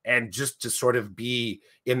 And just to sort of be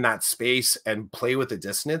in that space and play with the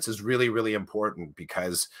dissonance is really, really important,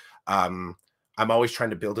 because I'm always trying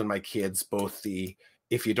to build in my kids both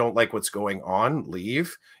if you don't like what's going on,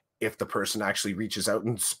 leave. If the person actually reaches out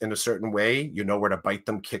in a certain way, you know where to bite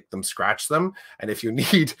them, kick them, scratch them. And if you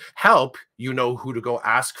need help, you know who to go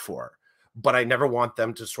ask for. But I never want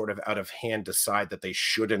them to sort of out of hand decide that they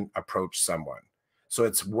shouldn't approach someone. So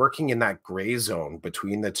it's working in that gray zone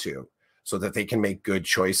between the two, so that they can make good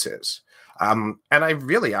choices. And I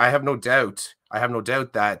have no doubt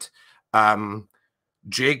that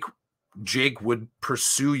Jake would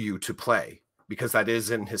pursue you to play, because that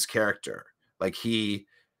is in his character. Like he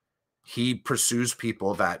pursues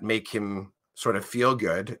people that make him sort of feel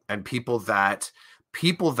good, and people that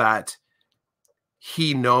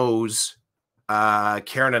he knows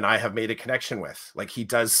Karen and I have made a connection with. Like he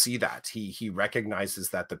does see that. He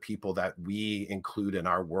recognizes that the people that we include in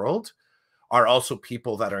our world are also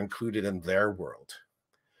people that are included in their world.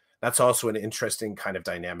 That's also an interesting kind of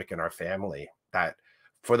dynamic in our family, that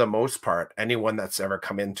for the most part, anyone that's ever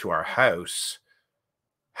come into our house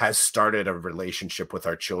has started a relationship with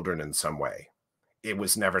our children in some way. It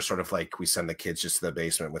was never sort of like we send the kids just to the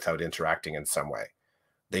basement without interacting in some way.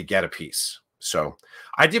 They get a piece. So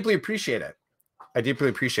I deeply appreciate it.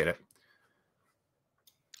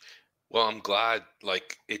 Well, I'm glad,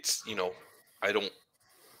 like, it's,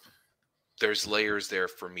 there's layers there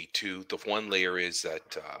for me too. The one layer is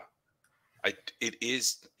that it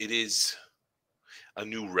is a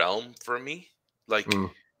new realm for me, like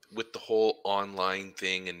with the whole online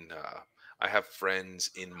thing. And I have friends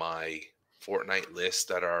in my Fortnite list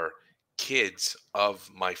that are kids of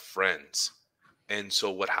my friends. And so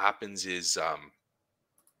what happens is,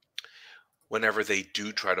 whenever they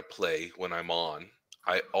do try to play when I'm on,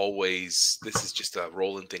 this is just a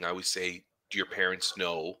rolling thing. I always say, do your parents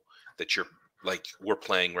know that we're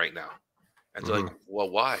playing right now? And they're like, well,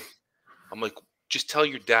 why? I'm like, just tell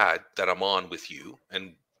your dad that I'm on with you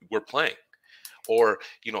and we're playing. Or,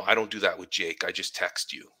 I don't do that with Jake. I just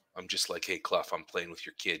text you. I'm just like, hey, Clough, I'm playing with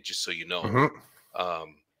your kid, just so you know.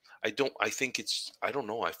 Mm-hmm. I think I don't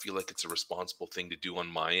know. I feel like it's a responsible thing to do on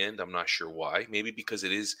my end. I'm not sure why. Maybe because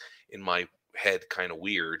it is in my head kind of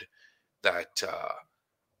weird that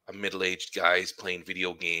a middle-aged guy is playing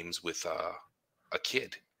video games with a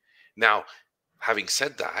kid. Now, having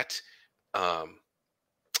said that, um,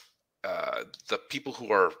 the people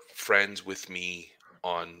who are friends with me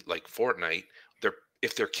on like Fortnite,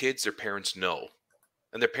 if they're kids, their parents know.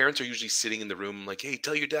 And their parents are usually sitting in the room like, hey,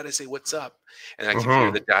 tell your dad I say what's up. And I can hear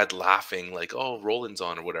Mm-hmm. the dad laughing, like, oh, Roland's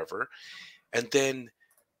on or whatever. And then,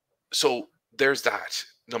 so there's that,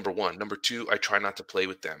 number one. Number two, I try not to play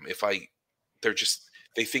with them. They're just,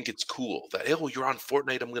 they think it's cool that, oh, you're on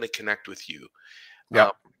Fortnite, I'm going to connect with you.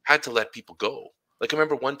 Yep. Had to let people go. Like, I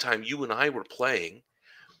remember one time you and I were playing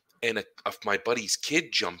and my buddy's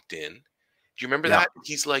kid jumped in. Do you remember Yep. that?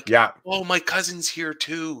 He's like, Yeah. oh, my cousin's here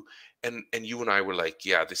too. And you and I were like,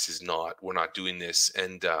 yeah, we're not doing this.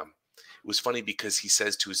 And it was funny because he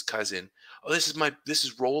says to his cousin, oh, this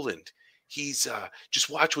is Roland. He's just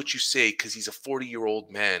watch what you say because he's a 40-year-old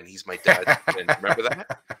man. He's my dad's friend. Remember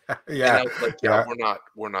that? And I Yeah. was like, yeah,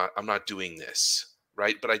 Yeah. I'm not doing this.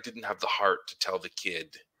 Right. But I didn't have the heart to tell the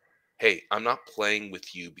kid, hey, I'm not playing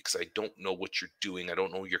with you because I don't know what you're doing. I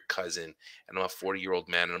don't know your cousin. And I'm a 40-year-old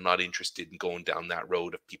man and I'm not interested in going down that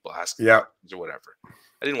road of people asking Yeah. questions or whatever.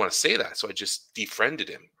 I didn't want to say that. So I just defriended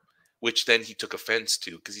him, which then he took offense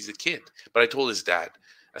to because he's a kid. But I told his dad,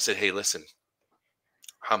 I said, hey, listen,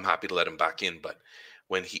 I'm happy to let him back in. But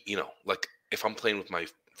when he, like if I'm playing with my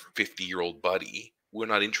 50-year-old buddy, we're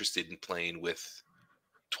not interested in playing with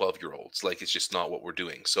 12-year-olds. Like, it's just not what we're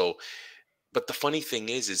doing. So, but the funny thing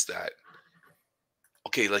is that,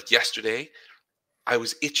 okay, like yesterday, I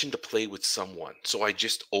was itching to play with someone. So I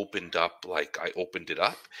just opened it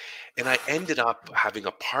up and I ended up having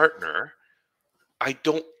a partner.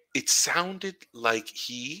 It sounded like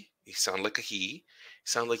he sounded like he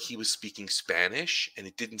sounded like he was speaking Spanish and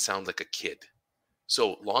it didn't sound like a kid.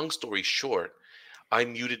 So long story short, I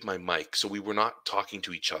muted my mic. So we were not talking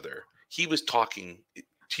to each other. He was talking.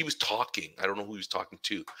 I don't know who he was talking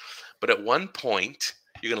to. But at one point,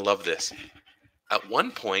 you're going to love this. At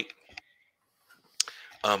one point,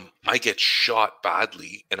 I get shot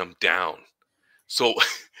badly and I'm down. So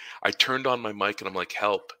I turned on my mic and I'm like,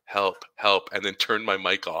 help, help, help. And then turned my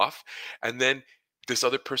mic off. And then this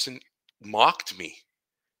other person mocked me.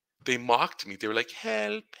 They mocked me. They were like,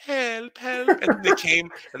 help, help, help. And they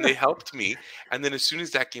came and they helped me. And then as soon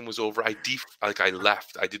as that game was over, I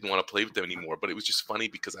left. I didn't want to play with them anymore. But it was just funny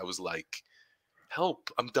because I was like,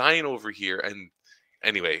 help, I'm dying over here. And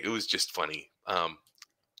anyway, it was just funny.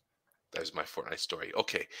 That was my Fortnite story.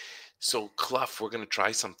 Okay. So Clough, we're gonna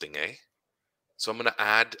try something, eh? So I'm gonna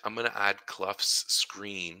add Clough's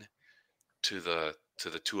screen to the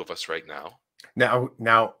two of us right now.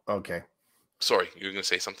 Now, okay. Sorry, you were gonna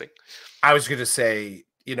say something? I was gonna say,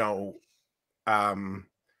 I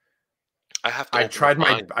have to. I've tried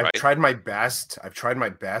my best. I've tried my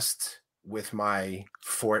best with my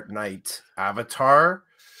Fortnite avatar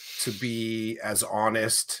to be as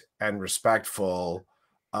honest and respectful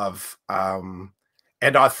of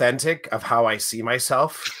and authentic of how I see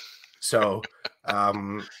myself. So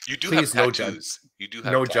you do please, have tattoos. You do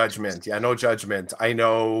have no tattoos. judgment. Yeah, no judgment. I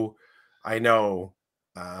know.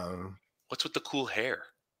 What's with the cool hair?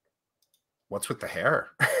 What's with the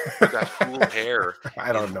hair? That cool hair.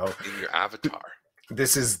 I don't know. In your avatar.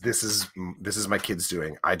 This is my kids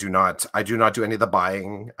doing. I do not do any of the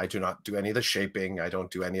buying. I do not do any of the shaping. I don't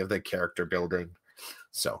do any of the character building.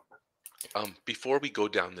 So before we go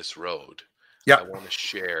down this road, yeah, I want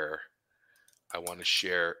to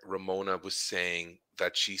share Ramona was saying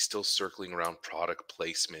that she's still circling around product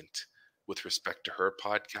placement with respect to her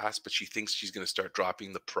podcast, but she thinks she's going to start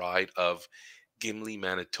dropping the pride of Gimli,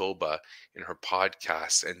 Manitoba in her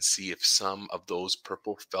podcasts and see if some of those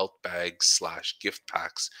purple felt bags / gift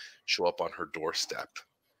packs show up on her doorstep.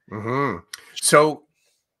 Mm-hmm. So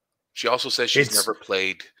she also says she's never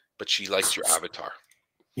played, but she likes your avatar.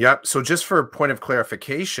 Yep. So just for a point of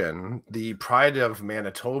clarification, the Pride of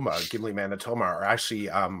Manitoba, Gimli, Manitoba, are actually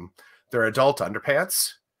they're adult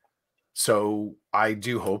underpants. So I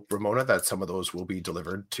do hope, Ramona, that some of those will be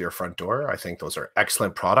delivered to your front door. I think those are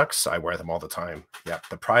excellent products. I wear them all the time. Yeah.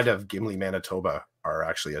 The Pride of Gimli, Manitoba are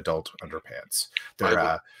actually adult underpants.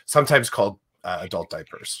 They're sometimes called adult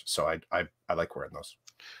diapers. So I like wearing those.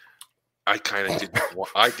 I kind of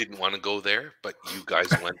didn't want to go there, but you guys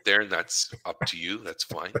went there, and that's up to you. That's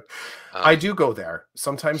fine. I do go there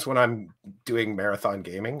sometimes when I'm doing marathon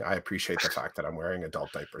gaming. I appreciate the fact that I'm wearing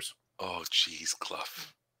adult diapers. Oh, geez, Clough.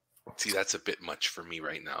 See, that's a bit much for me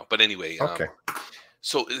right now. But anyway, okay.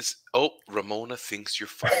 So Ramona thinks you're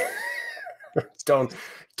funny.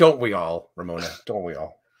 Don't we all, Ramona? Don't we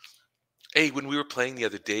all? Hey, when we were playing the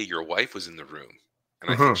other day, your wife was in the room,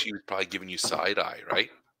 and I think she was probably giving you side eye, right?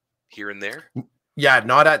 Here and there. Yeah,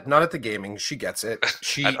 not at the gaming. She gets it.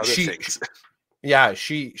 She things. Yeah,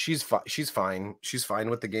 she's fine. She's fine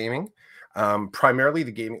with the gaming. Primarily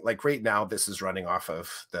the gaming, like right now, this is running off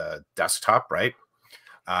of the desktop, right?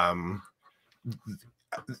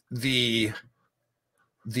 The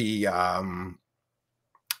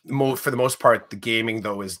for the most part, the gaming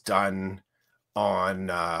though is done on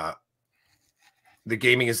the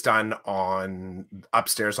gaming is done on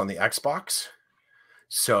upstairs on the Xbox.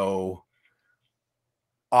 So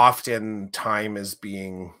often time is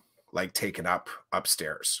being like taken up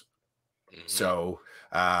upstairs. So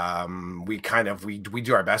we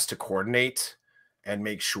do our best to coordinate and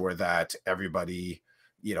make sure that everybody,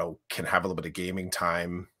 you know, can have a little bit of gaming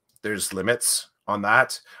time. There's limits on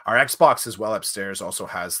that. Our Xbox as well upstairs also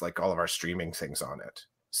has like all of our streaming things on it.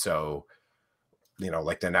 So, you know,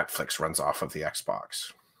 like the Netflix runs off of the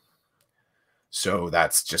Xbox. So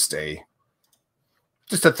that's just a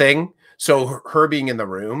thing. So her being in the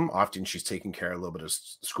room, often she's taking care of a little bit of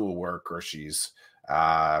schoolwork, or she's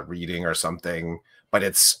reading or something. But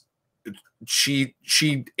it's I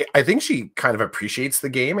think she kind of appreciates the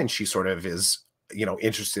game, and she sort of is, you know,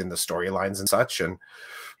 interested in the storylines and such.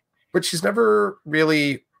 But she's never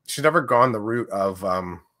gone the route of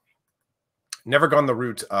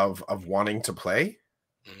wanting to play.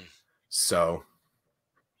 So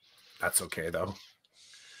that's okay though.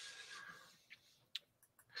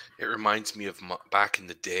 It reminds me of back in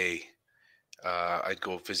the day. I'd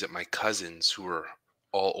go visit my cousins who were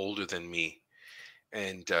all older than me,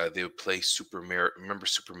 and they would play Super Mario. Remember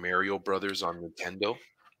Super Mario Brothers on Nintendo?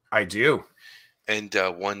 I do. And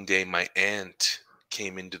one day my aunt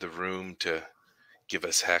came into the room to give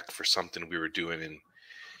us heck for something we were doing, and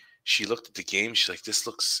she looked at the game. She's like, "This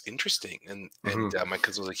looks interesting," and my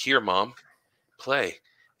cousin was like, "Here, Mom, play."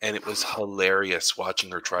 And it was hilarious watching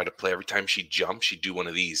her try to play. Every time she jumped, she'd do one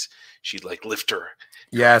of these. She'd like lift her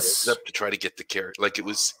up to try to get the carrot. Like, it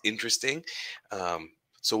was interesting.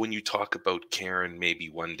 So when you talk about Karen, maybe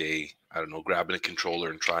one day, I don't know, grabbing a controller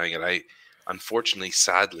and trying it, unfortunately,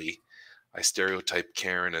 sadly, I stereotype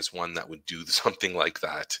Karen as one that would do something like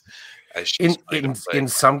that. As she's in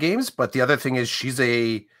some games, but the other thing is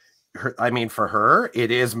for her, it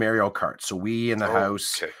is Mario Kart. So we in the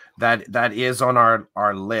house, that is on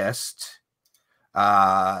our list.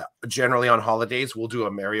 Generally on holidays, we'll do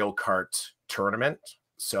a Mario Kart tournament.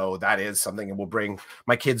 So that is something, and we'll bring,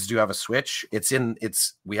 my kids do have a Switch.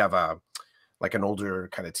 We have an older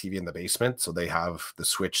kind of TV in the basement. So they have the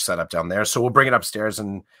Switch set up down there. So we'll bring it upstairs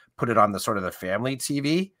and put it on the sort of the family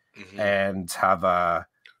TV and have a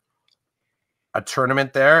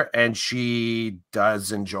tournament there. And she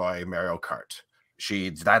does enjoy Mario Kart.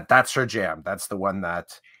 That's her jam. That's the one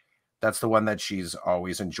that she's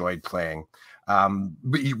always enjoyed playing.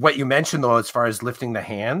 But what you mentioned though, as far as lifting the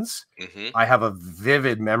hands, I have a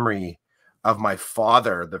vivid memory of my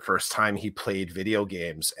father the first time he played video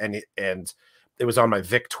games, and it was on my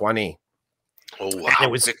VIC-20. Oh wow!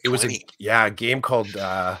 And it was a game called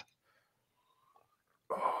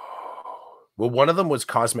one of them was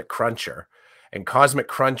Cosmic Cruncher. And Cosmic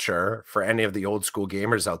Cruncher, for any of the old school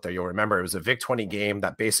gamers out there, you'll remember it was a VIC-20 game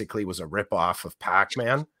that basically was a ripoff of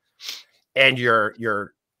Pac-Man. And your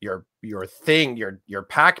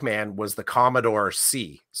Pac-Man was the Commodore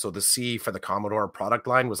C. So the C for the Commodore product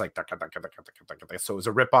line was like, so it was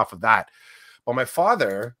a ripoff of that. But my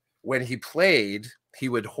father, when he played, he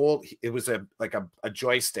would hold, it was a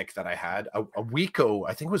joystick that I had, a Wiko,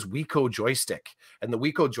 I think it was Wiko joystick. And the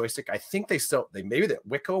Wiko joystick, I think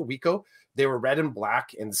Wiko, they were red and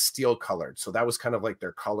black and steel colored. So that was kind of like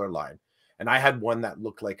their color line. And I had one that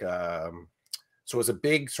looked like so it was a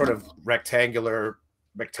big sort of rectangular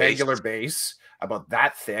base about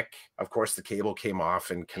that thick. Of course, the cable came off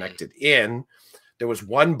and connected in. There was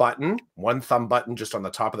one thumb button just on the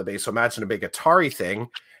top of the base. So imagine a big Atari thing.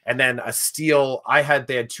 And then a steel, they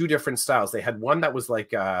had two different styles. They had one that was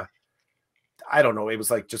like, I don't know, it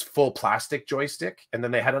was like just full plastic joystick. And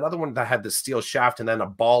then they had another one that had the steel shaft and then a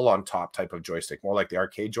ball on top type of joystick, more like the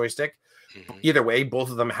arcade joystick. Either way, both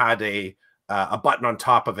of them had a button on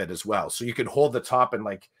top of it as well. So you could hold the top and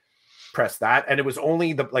like press that. And it was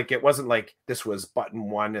only it wasn't like this was button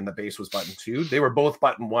 1 and the base was button 2. They were both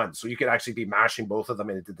button 1. So you could actually be mashing both of them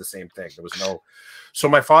and it did the same thing. There was no. So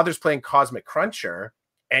my father's playing Cosmic Cruncher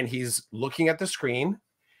and he's looking at the screen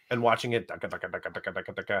and watching it.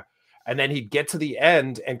 And then he'd get to the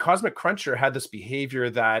end, and Cosmic Cruncher had this behavior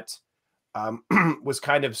that was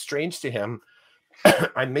kind of strange to him.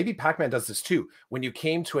 And maybe Pac-Man does this too. When you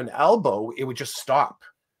came to an elbow, it would just stop.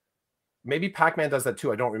 Maybe Pac-Man does that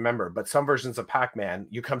too. I don't remember, but some versions of Pac-Man,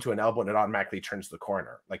 you come to an elbow and it automatically turns the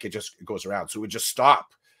corner. Like it goes around. So it would just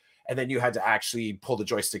stop. And then you had to actually pull the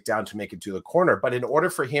joystick down to make it do the corner. But in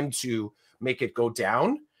order for him to make it go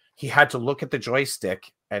down, he had to look at the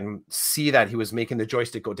joystick and see that he was making the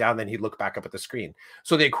joystick go down. Then he'd look back up at the screen.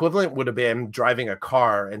 So the equivalent would have been driving a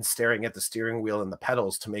car and staring at the steering wheel and the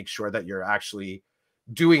pedals to make sure that you're actually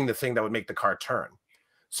doing the thing that would make the car turn.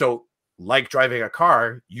 So like driving a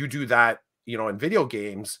car, you do that, you know, in video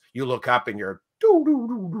games, you look up and you're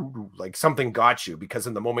like something got you, because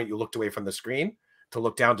in the moment you looked away from the screen to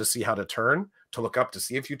look down to see how to turn, to look up to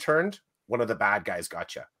see if you turned, one of the bad guys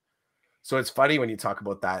got you. So it's funny when you talk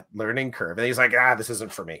about that learning curve. And he's like, this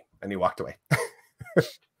isn't for me. And he walked away.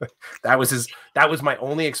 That was my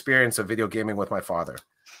only experience of video gaming with my father.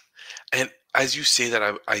 And as you say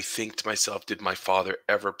that, I think to myself, did my father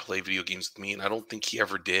ever play video games with me? And I don't think he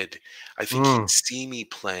ever did. I think he'd see me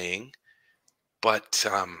playing, but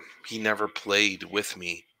he never played with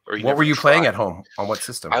me. Or what were you playing at home? On what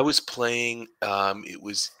system? I was playing, it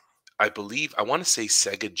was, I believe, I want to say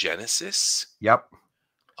Sega Genesis. Yep.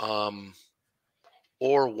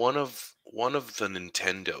 Or one of the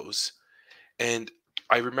Nintendos. And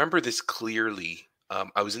I remember this clearly.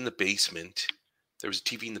 I was in the basement. There was a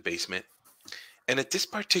TV in the basement. And at this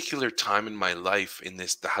particular time in my life, in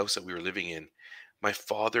the house that we were living in, my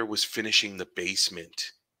father was finishing the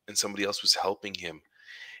basement and somebody else was helping him.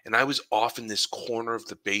 And I was off in this corner of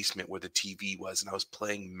the basement where the TV was, and I was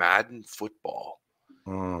playing Madden football.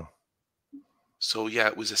 So yeah,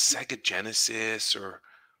 it was a Sega Genesis or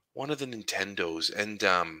one of the Nintendos. And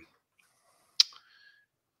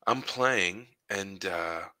I'm playing, and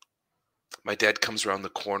my dad comes around the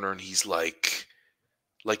corner and he's like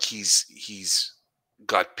he's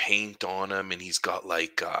got paint on him, and he's got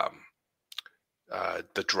like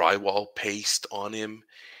the drywall paste on him,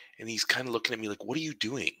 and he's kind of looking at me like, "What are you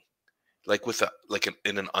doing?" Like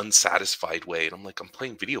in an unsatisfied way, and I'm like, "I'm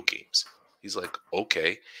playing video games." He's like,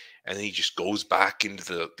 "Okay," and then he just goes back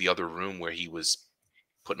into the other room where he was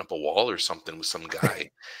putting up a wall or something with some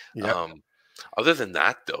guy. Yep. Other than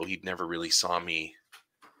that, though, he never really saw me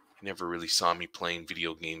playing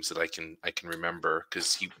video games that I can remember,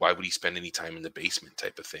 because why would he spend any time in the basement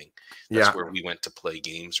type of thing? That's where we went to play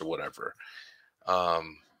games or whatever.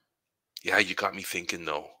 Yeah, you got me thinking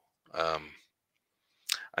though.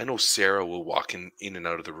 I know Sarah will walk in and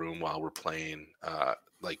out of the room while we're playing,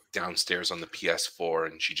 like downstairs on the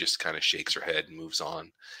PS4, and she just kind of shakes her head and moves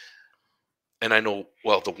on. And I know,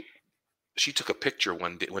 well, she took a picture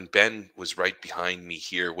one day when Ben was right behind me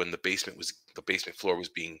here, when the basement floor was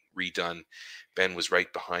being redone. Ben was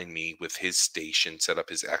right behind me with his station, set up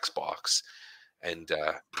his Xbox, and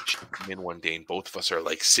she came in one day, and both of us are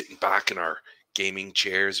like sitting back in our gaming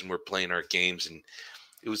chairs, and we're playing our games, and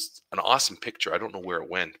it was an awesome picture. I don't know where it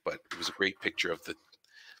went, but it was a great picture of the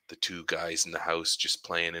two guys in the house just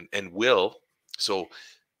playing. And Will, so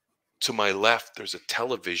to my left, there's a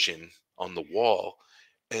television on the wall,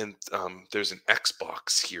 and there's an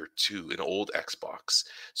Xbox here too, an old Xbox.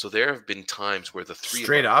 So there have been times where the three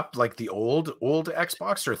straight up, like the old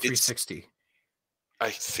Xbox, or 360. I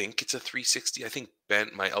think it's a 360. I think Ben,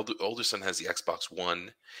 my older son, has the Xbox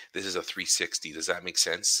One. This is a 360. Does that make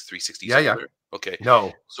sense? 360. Yeah. Okay.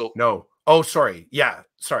 No. Oh, sorry. Yeah.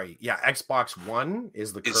 Xbox One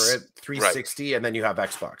is the current 360, right. And then you have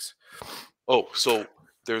Xbox. Oh, so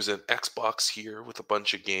there's an Xbox here with a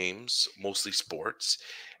bunch of games, mostly sports.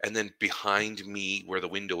 And then behind me, where the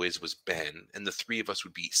window is, was Ben. And the three of us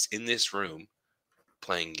would be in this room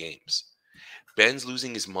playing games. Ben's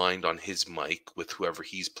losing his mind on his mic with whoever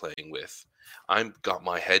he's playing with. I've got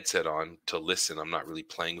my headset on to listen. I'm not really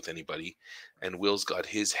playing with anybody. And Will's got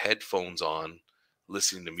his headphones on,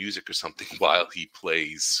 listening to music or something while he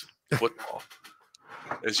plays football.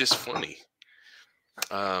 It's just funny.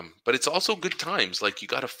 But it's also good times. Like, you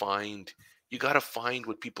got to find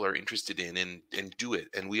what people are interested in and do it.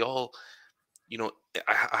 And we all,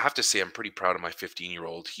 I have to say, I'm pretty proud of my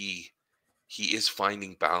 15-year-old. He is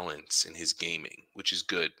finding balance in his gaming, which is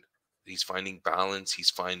good. He's finding balance. He's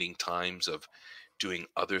finding times of doing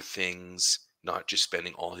other things, not just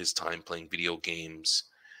spending all his time playing video games.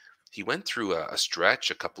 He went through a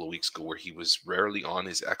stretch a couple of weeks ago where he was rarely on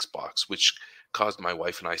his Xbox, which caused my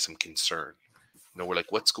wife and I some concern. We're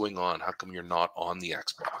like, what's going on? How come you're not on the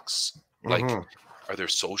Xbox? Like, are there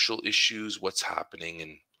social issues? What's happening?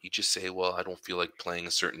 And he just say, well, I don't feel like playing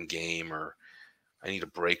a certain game, or I need a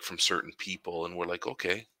break from certain people. And we're like,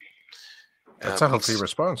 okay. That's a healthy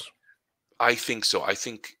response. I think so. I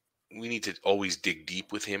think we need to always dig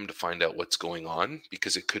deep with him to find out what's going on,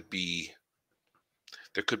 because there could be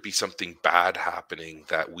something bad happening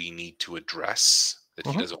that we need to address that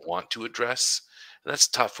he doesn't want to address. And that's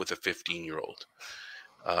tough with a 15-year-old.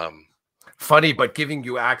 Funny, but giving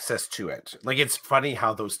you access to it. Like, it's funny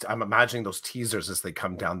how I'm imagining those teasers as they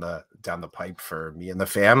come down the pipe for me and the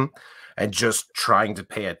fam, and just trying to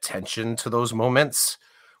pay attention to those moments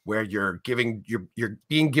where you're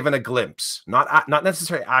being given a glimpse, not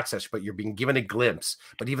necessarily access, but you're being given a glimpse.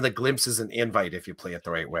 But even the glimpse is an invite if you play it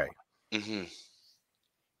the right way. Mm-hmm.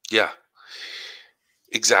 Yeah,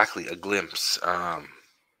 exactly. A glimpse.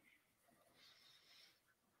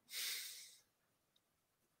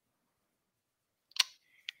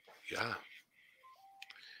 Yeah.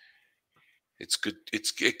 It's good.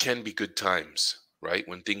 It can be good times, right?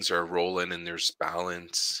 When things are rolling and there's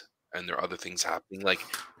balance and there are other things happening. Like,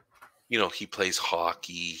 he plays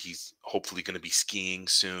hockey. He's hopefully going to be skiing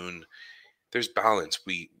soon. There's balance.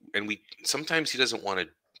 Sometimes he doesn't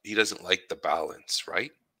like the balance,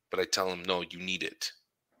 right? But I tell him, no, you need it.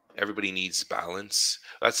 Everybody needs balance.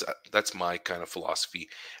 That's my kind of philosophy.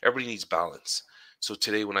 Everybody needs balance. So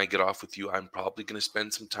today when I get off with you, I'm probably going to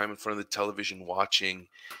spend some time in front of the television watching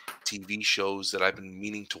TV shows that I've been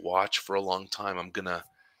meaning to watch for a long time. I'm going to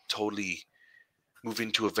totally move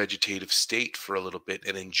into a vegetative state for a little bit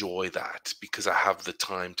and enjoy that because I have the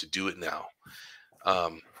time to do it now.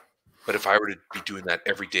 But if I were to be doing that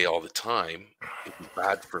every day all the time, it'd be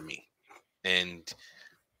bad for me. And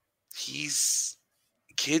kids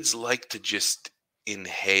like to just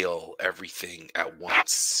inhale everything at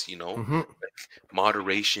once, Like,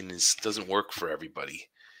 moderation doesn't work for everybody.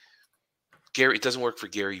 It doesn't work for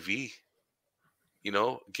Gary V.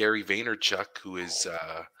 Gary Vaynerchuk, who is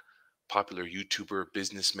a popular YouTuber,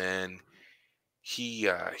 businessman.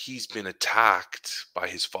 He's been attacked by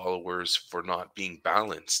his followers for not being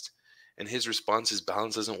balanced, and his response is,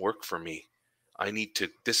 balance doesn't work for me.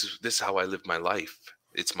 This is how I live my life.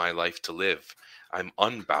 It's my life to live. I'm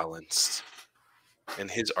unbalanced. And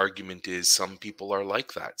his argument is some people are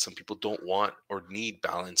like that. Some people don't want or need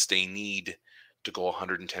balance. They need to go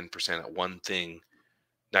 110% at one thing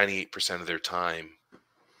 98% of their time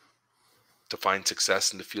to find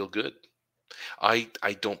success and to feel good. I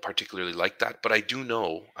don't particularly like that, but I do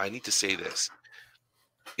know, I need to say this.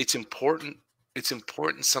 It's important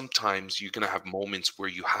sometimes you're going to have moments where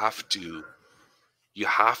you have to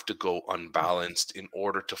go unbalanced in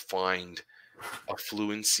order to find a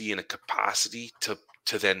fluency and a capacity to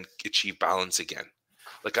then achieve balance again.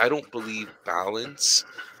 Like, I don't believe balance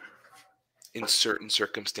in certain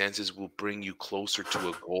circumstances will bring you closer to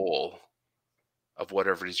a goal of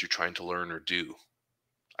whatever it is you're trying to learn or do.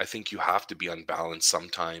 I think you have to be unbalanced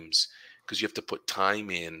sometimes because you have to put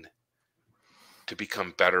time in to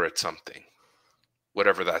become better at something,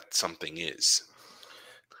 whatever that something is.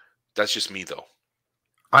 That's just me, though.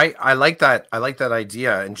 I like that. I like that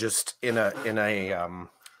idea. And just in a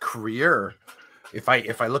career, if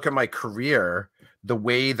I look at my career, the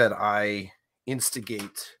way that I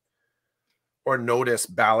instigate or notice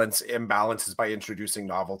imbalance is by introducing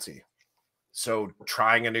novelty. So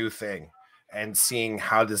trying a new thing and seeing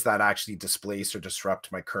how does that actually displace or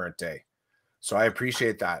disrupt my current day. So I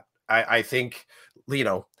appreciate that. I think, I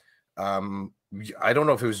don't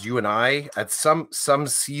know if it was you and I at some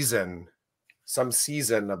season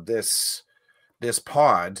of this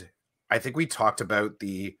pod, I think we talked about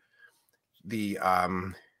the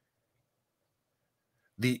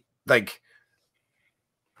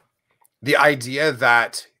idea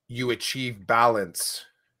that you achieve balance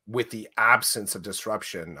with the absence of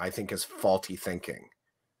disruption, I think, is faulty thinking.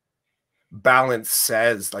 Balance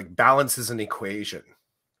is an equation.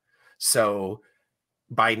 So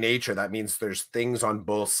by nature, that means there's things on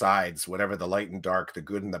both sides, whatever the light and dark, the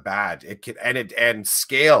good and the bad. It can, and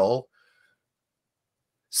scale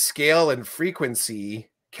and frequency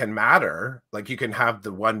can matter. Like, you can have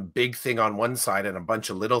the one big thing on one side and a bunch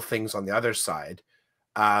of little things on the other side.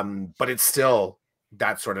 But it's still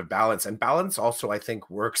that sort of balance. And balance also, I think,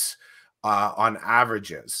 works on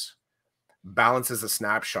averages. Balance as a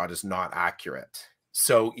snapshot is not accurate.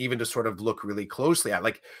 So even to sort of look really closely at,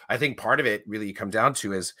 like, I think part of it really you come down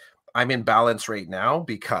to is I'm in balance right now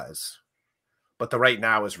but the right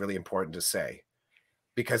now is really important to say,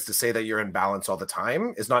 because to say that you're in balance all the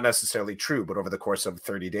time is not necessarily true, but over the course of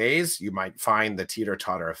 30 days, you might find the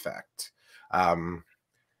teeter-totter effect. And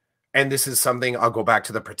this is something, I'll go back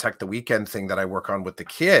to the protect the weekend thing that I work on with the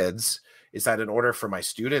kids, is that in order for my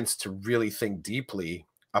students to really think deeply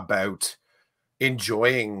about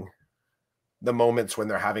enjoying the moments when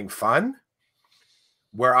they're having fun,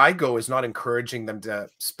 where I go is not encouraging them to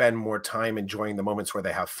spend more time enjoying the moments where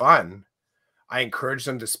they have fun. I encourage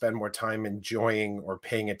them to spend more time enjoying or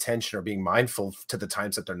paying attention or being mindful to the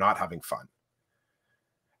times that they're not having fun.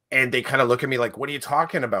 And they kind of look at me like, what are you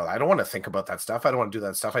talking about? I don't want to think about that stuff. I don't want to do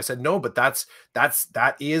that stuff. I said, no, but that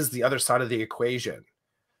is the other side of the equation.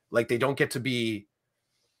 Like, they don't get to be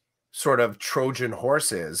sort of Trojan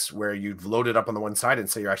horses where you've loaded up on the one side and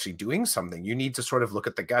say you're actually doing something. You need to sort of look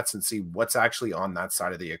at the guts and see what's actually on that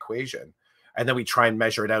side of the equation. And then we try and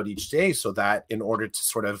measure it out each day so that in order to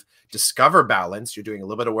sort of discover balance, you're doing a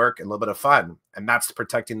little bit of work and a little bit of fun. And that's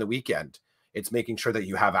protecting the weekend. It's making sure that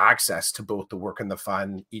you have access to both the work and the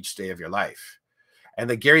fun each day of your life. And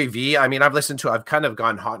the Gary Vee, I mean, I've kind of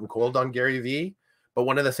gone hot and cold on Gary Vee, but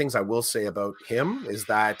one of the things I will say about him is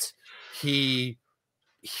that he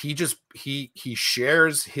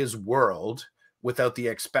shares his world without the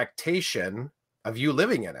expectation of you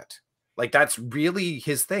living in it. Like, that's really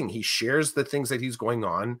his thing. He shares the things that he's going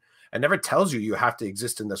on and never tells you have to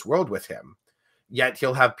exist in this world with him. Yet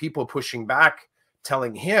he'll have people pushing back,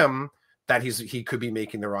 telling him that he could be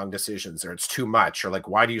making the wrong decisions, or it's too much, or like,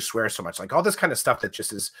 why do you swear so much? Like, all this kind of stuff that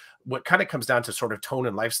just is what kind of comes down to sort of tone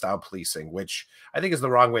and lifestyle policing, which I think is the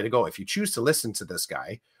wrong way to go. If you choose to listen to this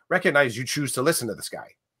guy, recognize you choose to listen to this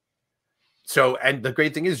guy. So, and the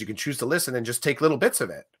great thing is you can choose to listen and just take little bits of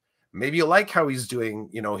it. Maybe you like how he's doing,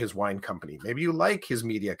 his wine company. Maybe you like his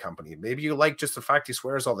media company. Maybe you like just the fact he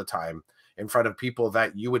swears all the time in front of people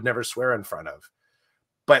that you would never swear in front of.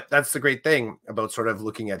 But that's the great thing about sort of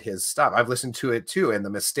looking at his stuff. I've listened to it too. And the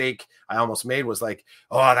mistake I almost made was like,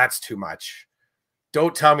 oh, that's too much.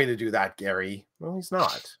 Don't tell me to do that, Gary. Well, he's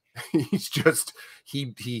not. He's just,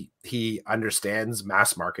 he understands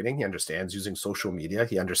mass marketing. He understands using social media.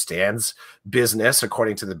 He understands business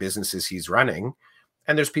according to the businesses he's running.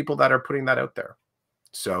 And there's people that are putting that out there.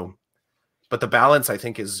 So, but the balance, I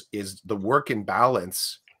think, is the work in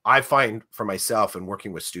balance. I find for myself and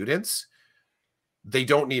working with students, they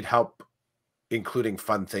don't need help including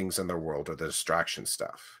fun things in their world or the distraction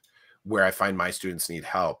stuff. Where I find my students need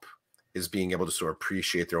help is being able to sort of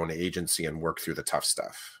appreciate their own agency and work through the tough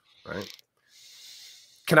stuff. Right.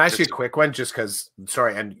 Can I ask you a quick one? Just because,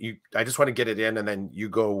 sorry, and I just want to get it in, and then you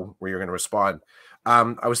go where you're going to respond.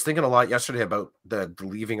 I was thinking a lot yesterday about the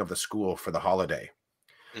leaving of the school for the holiday.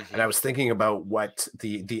 Mm-hmm. And I was thinking about what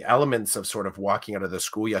the elements of sort of walking out of the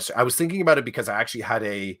school yesterday. I was thinking about it because I actually had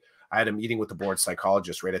a meeting with the board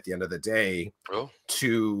psychologist right at the end of the day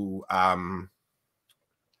to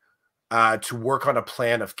work on a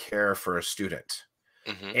plan of care for a student.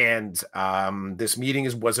 Mm-hmm. And this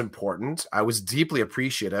meeting was important. I was deeply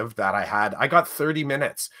appreciative that I got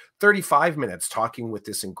 35 minutes talking with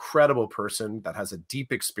this incredible person that has a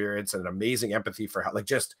deep experience and an amazing empathy for like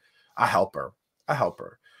just a helper.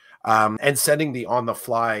 And sending the on the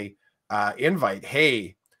fly invite.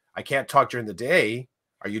 Hey, I can't talk during the day.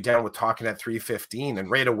 Are you down with talking at 3:15? And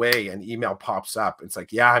right away an email pops up. It's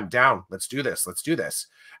like, yeah, I'm down. Let's do this.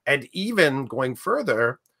 And even going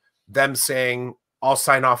further, them saying, I'll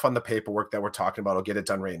sign off on the paperwork that we're talking about. I'll get it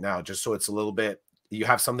done right now, just so it's a little bit, you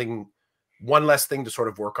have one less thing to sort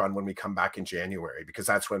of work on when we come back in January, because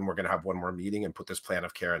that's when we're going to have one more meeting and put this plan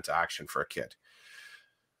of care into action for a kid.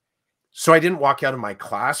 So I didn't walk out of my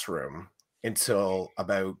classroom until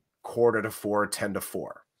about 3:45, 10 to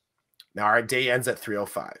 4. Now our day ends at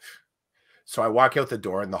 3:05. So I walk out the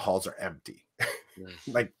door and the halls are empty.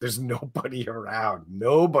 Like there's nobody around,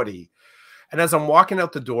 nobody. And as I'm walking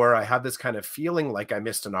out the door, I had this kind of feeling like I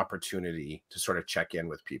missed an opportunity to sort of check in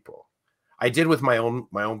with people. I did with my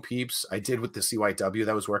own peeps. I did with the CYW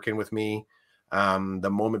that was working with me. The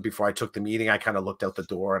moment before I took the meeting, I kind of looked out the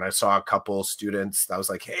door and I saw a couple students that was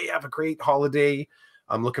like, hey, have a great holiday.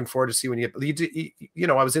 I'm looking forward to see when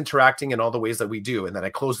I was interacting in all the ways that we do. And then I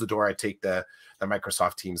close the door. I take the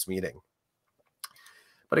Microsoft Teams meeting.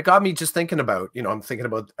 But it got me just thinking about, I'm thinking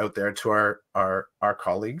about out there to our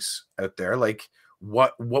colleagues out there, like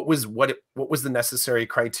what was the necessary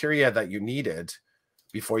criteria that you needed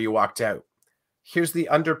before you walked out? Here's the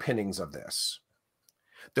underpinnings of this.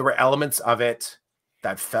 There were elements of it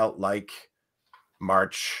that felt like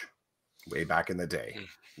March way back in the day,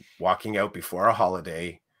 walking out before a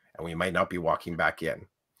holiday, and we might not be walking back in.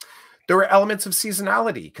 There were elements of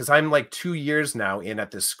seasonality because I'm like 2 years now in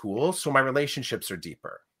at this school, so my relationships are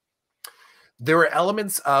deeper. There were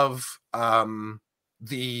elements of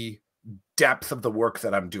the depth of the work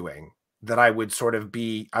that I'm doing that I would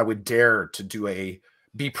dare to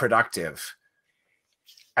be productive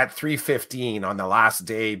at 3:15 on the last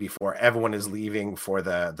day before everyone is leaving for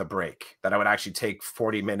the break, that I would actually take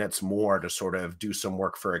 40 minutes more to sort of do some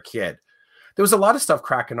work for a kid. there was a lot of stuff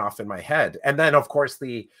cracking off in my head. And then of course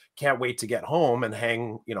the can't wait to get home and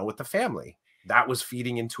hang, with the family. That was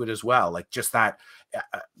feeding into it as well. Like just that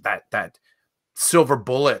silver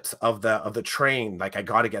bullet of the train. Like I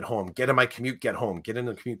got to get home, get in my commute, get home, get in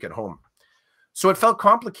the commute, get home. So it felt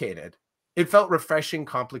complicated. It felt refreshing,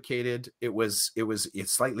 complicated. It's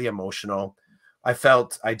slightly emotional.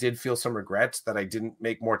 I did feel some regret that I didn't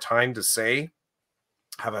make more time to say,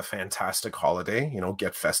 have a fantastic holiday,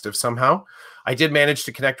 get festive somehow. I did manage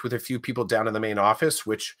to connect with a few people down in the main office,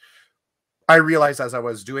 which I realized as I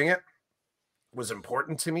was doing it was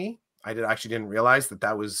important to me. I didn't realize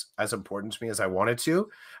that was as important to me as I wanted to.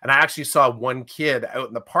 And I actually saw one kid out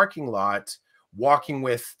in the parking lot walking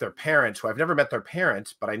with their parent, who I've never met their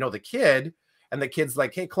parent, but I know the kid. And the kid's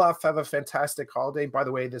like, "Hey, Clough, have a fantastic holiday. By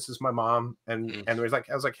the way, this is my mom." And I was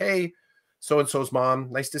like, "Hey, so-and-so's mom,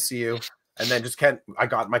 nice to see you." And then I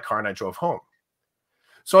got in my car and I drove home.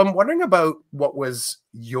 So I'm wondering about what was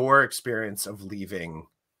your experience of leaving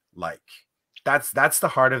like. That's the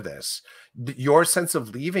heart of this. Your sense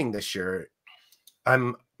of leaving this year,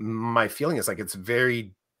 my feeling is like it's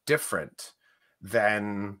very different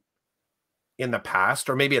than in the past,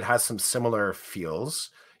 or maybe it has some similar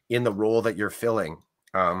feels in the role that you're filling.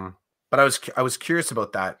 But I was curious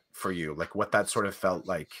about that for you, like what that sort of felt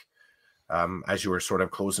like as you were sort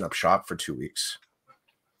of closing up shop for 2 weeks.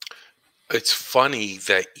 It's funny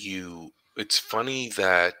that you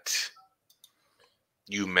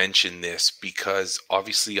mentioned this, because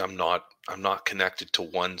obviously I'm not connected to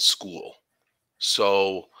one school.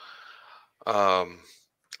 So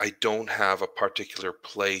I don't have a particular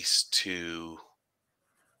place to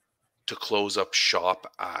close up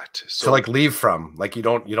shop at. So like leave from, like you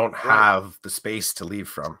don't have the space to leave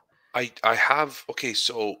from. I have, okay,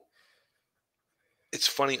 so it's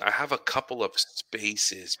funny, I have a couple of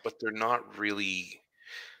spaces, but they're not really.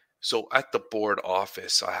 So at the board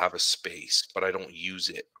office, I have a space, but I don't use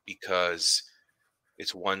it because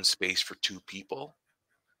it's one space for two people.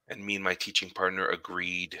 And me and my teaching partner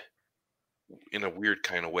agreed in a weird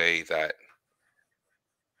kind of way that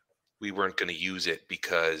we weren't going to use it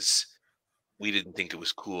because we didn't think it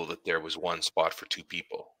was cool that there was one spot for two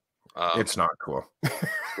people. It's not cool.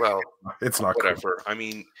 Well, it's not whatever. Cool. I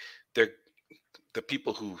mean, the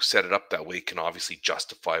people who set it up that way can obviously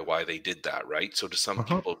justify why they did that, right? So to some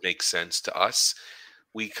people, it makes sense. To us,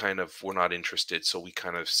 we're not interested. So we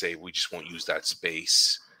kind of say we just won't use that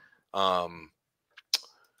space.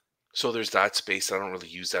 So there's that space. I don't really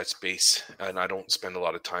use that space, and I don't spend a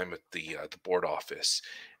lot of time at the board office.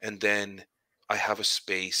 And then I have a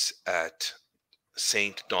space at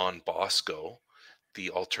St. Don Bosco, the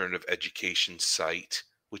alternative education site,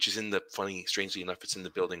 which is strangely enough, it's in the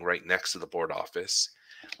building right next to the board office.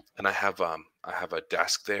 And I have a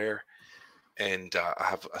desk there, and I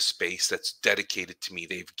have a space that's dedicated to me.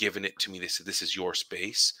 They've given it to me. They said, "This is your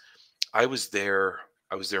space." I was there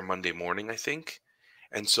Monday morning, I think.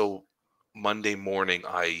 And so Monday morning,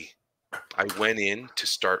 I went in to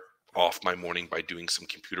start off my morning by doing some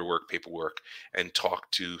computer work, paperwork, and talk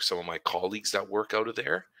to some of my colleagues that work out of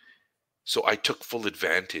there. So I took full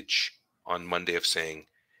advantage on Monday of saying,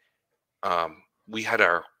 we had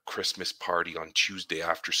our Christmas party on Tuesday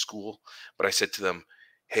after school, but I said to them,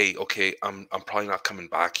 "Hey, okay, I'm probably not coming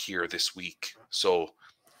back here this week. So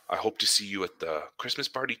I hope to see you at the Christmas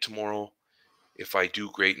party tomorrow. If I do,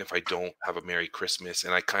 great. And if I don't, have a Merry Christmas."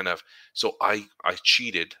 And I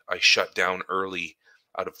cheated. I shut down early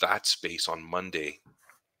out of that space on Monday.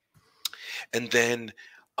 And then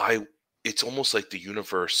it's almost like the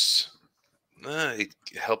universe, it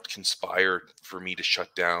helped conspire for me to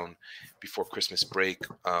shut down before Christmas break.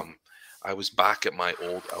 I was back at my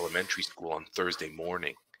old elementary school on Thursday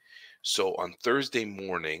morning. So on Thursday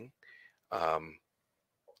morning,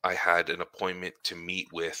 I had an appointment to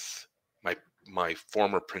meet with my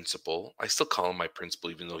former principal. I still call him my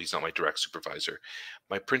principal, even though he's not my direct supervisor.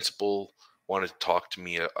 My principal wanted to talk to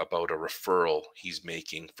me about a referral he's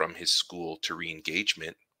making from his school to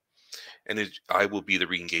re-engagement. And I will be the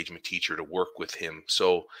re-engagement teacher to work with him.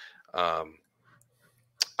 So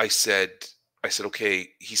I said,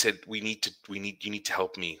 okay. He said, you need to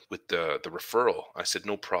help me with the referral. I said,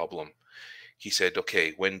 no problem. He said,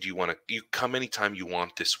 okay, when do you want to, you come anytime you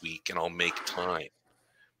want this week and I'll make time.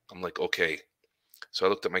 I'm like, okay. So I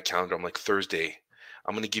looked at my calendar. I'm like, Thursday.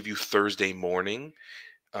 I'm going to give you Thursday morning.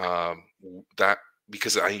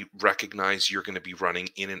 Because I recognize you're going to be running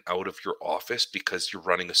in and out of your office because you're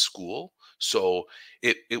running a school. So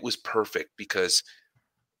it was perfect because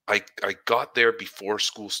I got there before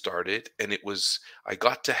school started, and I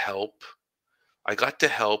got to help I got to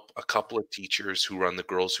help a couple of teachers who run the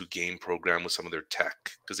Girls Who Game program with some of their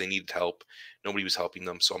tech because they needed help. Nobody was helping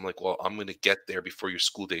them. So I'm like, well, I'm going to get there before your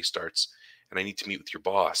school day starts and I need to meet with your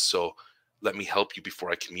boss. So let me help you before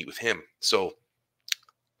I can meet with him. So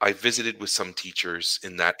I visited with some teachers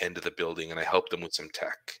in that end of the building and I helped them with some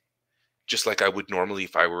tech, just like I would normally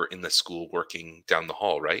if I were in the school working down the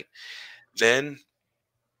hall, right? Then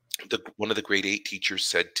one of the grade 8 teachers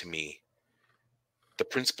said to me, the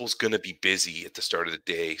principal's going to be busy at the start of the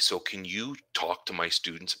day. So can you talk to my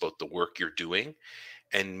students about the work you're doing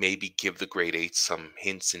and maybe give the grade 8 some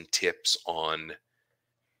hints and tips on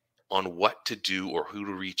what to do or who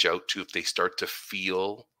to reach out to if they start to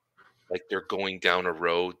feel like they're going down a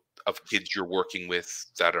road of kids you're working with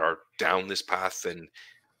that are down this path and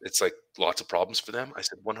it's like lots of problems for them? I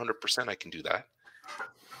said, 100% I can do that.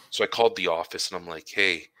 So I called the office and I'm like,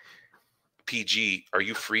 hey, PG, are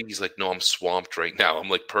you free? He's like, no, I'm swamped right now. I'm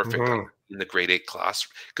like, perfect. I'm in the grade 8 class.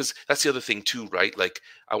 Because that's the other thing too, right? Like,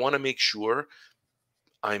 I want to make sure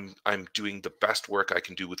I'm doing the best work I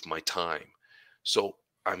can do with my time. So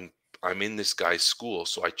I'm in this guy's school.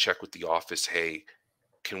 So I check with the office, hey,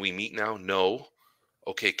 can we meet now? No.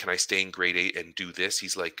 Okay, can I stay in grade 8 and do this?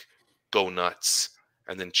 He's like, go nuts.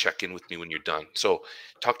 And then check in with me when you're done. So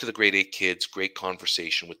talk to the grade 8 kids, great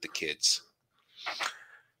conversation with the kids.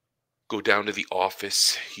 Go down to the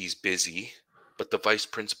office. He's busy, but the vice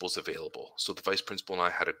principal's available. So the vice principal and I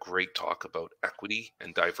had a great talk about equity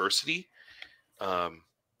and diversity.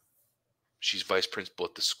 She's vice principal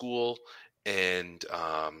at the school, and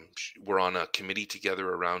we're on a committee together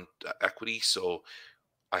around equity. So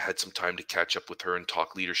I had some time to catch up with her and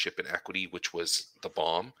talk leadership and equity, which was the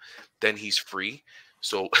bomb. Then he's free.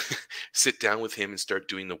 So sit down with him and start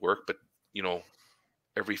doing the work. But,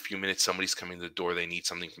 every few minutes somebody's coming to the door, they need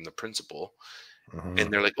something from the principal.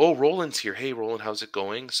 And they're like, oh, Roland's here. Hey, Roland, how's it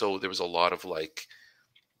going? So there was a lot of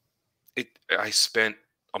I spent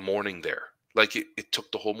a morning there. Like it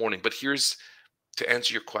took the whole morning. But here's to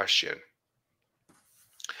answer your question.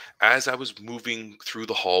 As I was moving through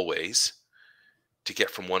the hallways to get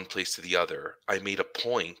from one place to the other, I made a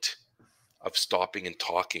point of stopping and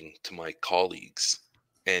talking to my colleagues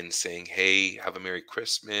and saying, hey, have a Merry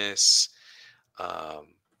Christmas.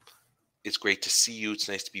 It's great to see you. It's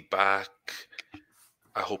nice to be back.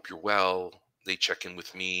 I hope you're well. They check in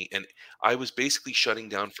with me. And I was basically shutting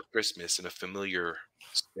down for Christmas in a familiar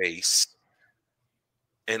space.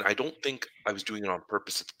 And I don't think I was doing it on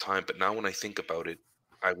purpose at the time. But now when I think about it,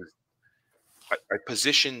 I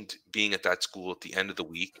positioned being at that school at the end of the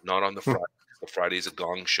week, not on the Friday. The Friday is a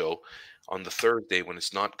gong show. On the Thursday, when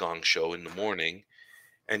it's not gong show in the morning,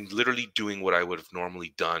 and literally doing what I would have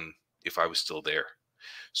normally done if I was still there.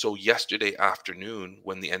 So yesterday afternoon,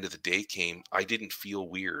 when the end of the day came, I didn't feel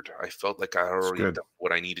weird. I felt like I already done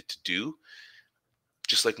what I needed to do,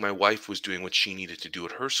 just like my wife was doing what she needed to do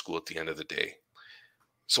at her school at the end of the day.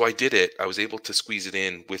 So I did it. I was able to squeeze it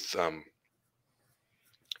in with,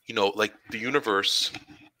 like the universe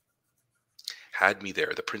had me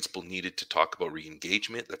there. The principal needed to talk about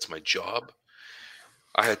re-engagement. That's my job.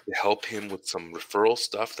 I had to help him with some referral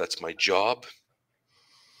stuff. That's my job.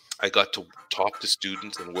 I got to talk to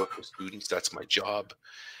students and work with students. That's my job.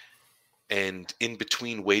 And in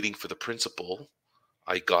between waiting for the principal,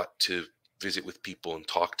 I got to visit with people and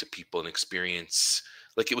talk to people and experience.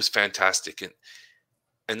 Like, it was fantastic.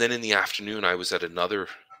 And then in the afternoon, I was at another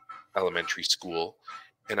elementary school.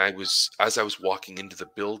 And as I was walking into the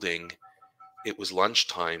building, it was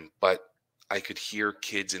lunchtime, but I could hear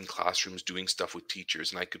kids in classrooms doing stuff with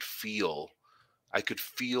teachers, and I could feel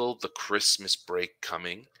the Christmas break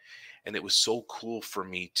coming. And it was so cool for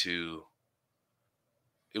me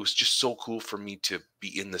it was just so cool for me to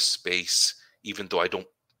be in the space, even though I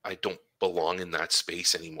don't belong in that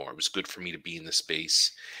space anymore. It was good for me to be in the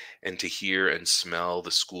space and to hear and smell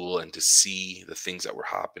the school and to see the things that were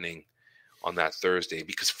happening on that Thursday,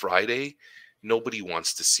 because Friday, nobody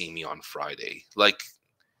wants to see me on Friday. Like,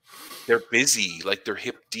 they're busy, like they're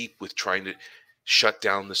hip deep with trying to shut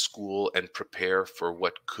down the school and prepare for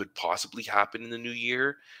what could possibly happen in the new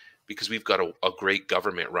year, because we've got a great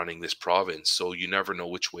government running this province. So you never know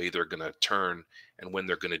which way they're going to turn and when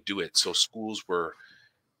they're going to do it. So schools were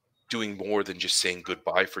doing more than just saying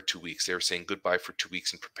goodbye for 2 weeks. They were saying goodbye for 2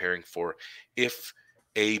 weeks and preparing for, if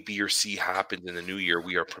A, B, or C happened in the new year,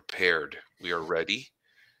 we are prepared, we are ready,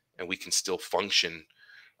 and we can still function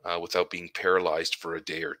without being paralyzed for a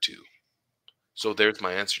day or two. So there's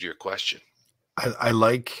my answer to your question. I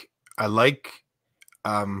like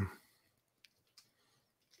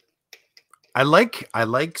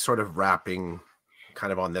sort of wrapping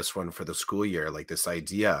kind of on this one for the school year, like this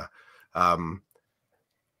idea. I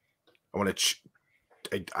want to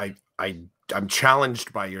I'm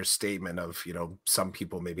challenged by your statement of, you know, some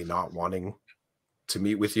people maybe not wanting to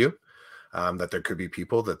meet with you. That there could be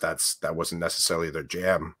people that wasn't necessarily their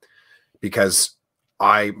jam, because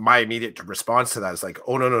my immediate response to that is like,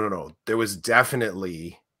 oh no. There was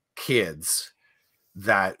definitely kids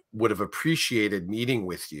that would have appreciated meeting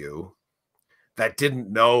with you that didn't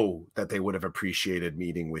know that they would have appreciated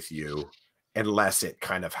meeting with you unless it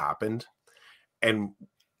kind of happened. And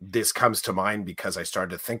this comes to mind because I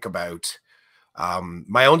started to think about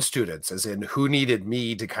my own students, as in who needed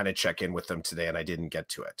me to kind of check in with them today, and I didn't get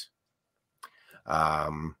to it.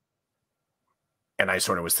 And I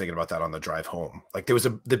sort of was thinking about that on the drive home. Like there was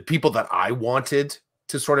the people that I wanted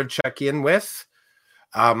to sort of check in with,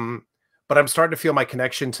 but I'm starting to feel my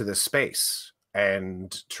connection to this space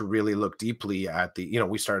and to really look deeply at the, you know,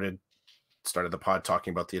 we started the pod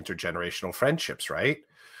talking about the intergenerational friendships, right?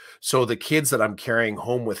 So the kids that I'm carrying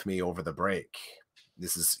home with me over the break,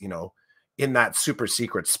 this is, you know, in that super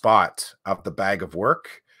secret spot of the bag of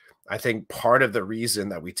work. I think part of the reason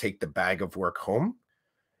that we take the bag of work home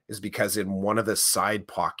is because in one of the side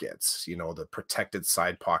pockets, you know, the protected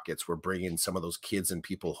side pockets, we're bringing some of those kids and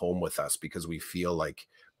people home with us because we feel like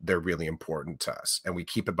they're really important to us. And we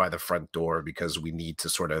keep it by the front door because we need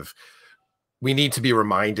to be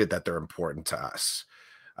reminded that they're important to us.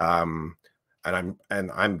 And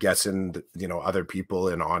I'm guessing, you know, other people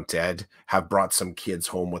in Aunt Ed have brought some kids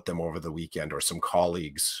home with them over the weekend, or some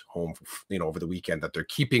colleagues home, you know, over the weekend that they're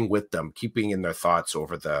keeping with them, keeping in their thoughts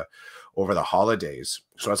over the holidays.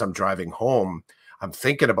 So as I'm driving home, I'm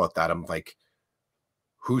thinking about that. I'm like,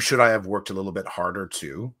 who should I have worked a little bit harder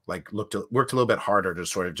to, like worked a little bit harder to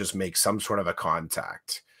sort of just make some sort of a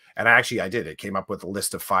contact? And I did. It came up with a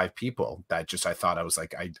list of 5 people that just, I thought, I was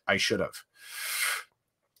like, I should have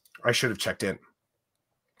checked in.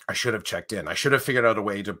 I should have checked in. I should have figured out a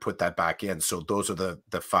way to put that back in. So those are the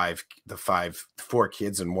 4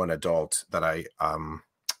 kids and 1 adult that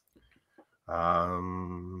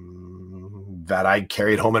I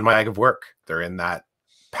carried home in my bag of work. They're in that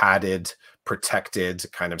padded, protected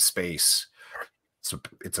kind of space. So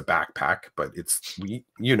it's a backpack, but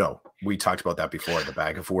we talked about that before, the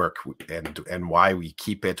bag of work, and why we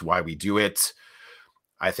keep it, why we do it.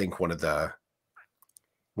 I think one of the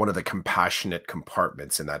compassionate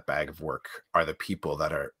compartments in that bag of work are the people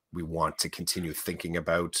that we want to continue thinking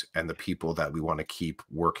about, and the people that we want to keep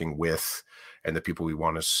working with, and the people we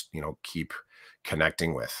want to, you know, keep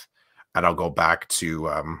connecting with. And I'll go back to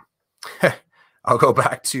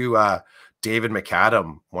David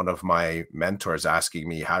McAdam, one of my mentors, asking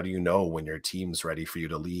me, how do you know when your team's ready for you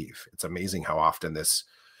to leave? It's amazing how often this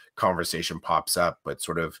conversation pops up, but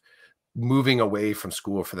sort of moving away from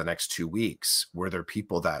school for the next 2 weeks, were there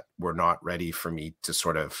people that were not ready for me to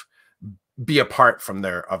sort of be a part from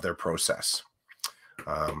their process?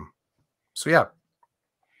 So yeah.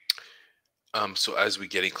 So as we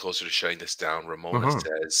getting closer to shutting this down, Ramona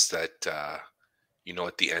says that you know,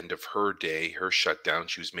 at the end of her day, her shutdown,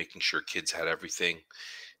 she was making sure kids had everything.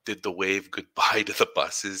 Did the wave goodbye to the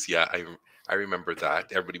buses? Yeah, I remember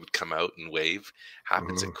that. Everybody would come out and wave.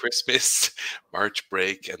 Happens at Christmas, March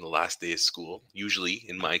break, and the last day of school. Usually,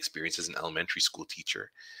 in my experience as an elementary school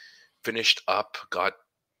teacher, finished up, got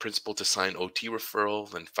principal to sign OT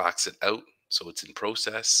referral, then fax it out, so it's in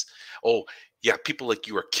process. Oh, yeah, people like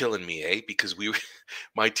you are killing me, eh? Because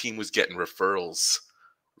my team was getting referrals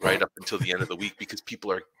right up until the end of the week because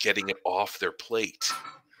people are getting it off their plate,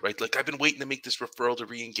 right? Like, I've been waiting to make this referral to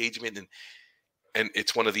re-engagement, and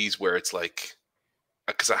it's one of these where it's like,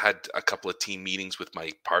 because I had a couple of team meetings with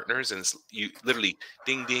my partners, and it's, you literally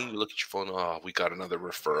ding ding, you look at your phone, oh, we got another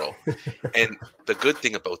referral. And the good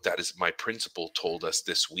thing about that is my principal told us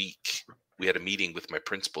this week, we had a meeting with my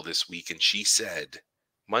principal this week, and she said,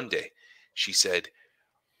 Monday, she said,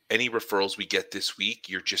 any referrals we get this week,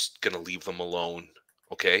 you're just going to leave them alone.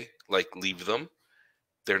 Okay? Like, leave them.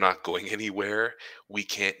 They're not going anywhere. We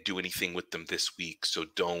can't do anything with them this week, so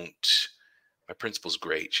don't. My principal's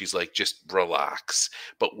great. She's like, just relax.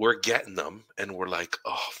 But we're getting them, and we're like,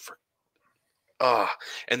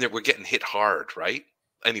 and then we're getting hit hard, right?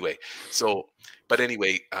 Anyway,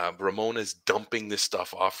 Ramona's dumping this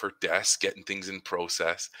stuff off her desk, getting things in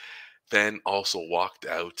process, then also walked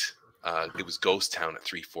out. It was ghost town at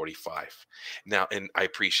 3:45. Now, and I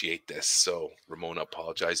appreciate this. So Ramona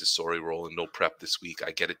apologizes. Sorry, Roland, no prep this week. I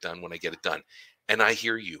get it done when I get it done. And I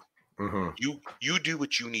hear you. You do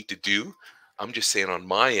what you need to do. I'm just saying on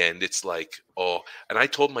my end, it's like, and I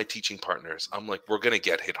told my teaching partners, I'm like, we're going to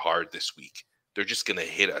get hit hard this week. They're just going to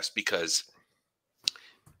hit us because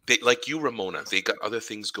they, like you, Ramona, they got other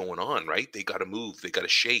things going on, right? They got to move, they got to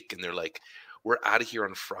shake. And they're like, We're out of here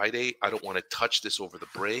on Friday. I don't want to touch this over the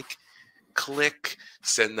break. Click,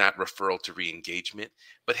 send that referral to re-engagement.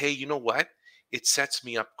 But hey, you know what? It sets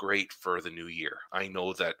me up great for the new year. I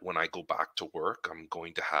know that when I go back to work, I'm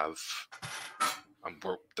going to have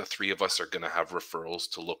the three of us are going to have referrals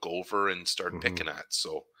to look over and start picking at.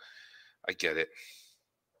 So I get it.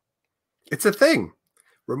 It's a thing.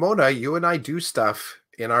 Ramona, you and I do stuff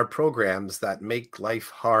in our programs that make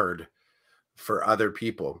life hard for other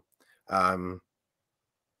people. I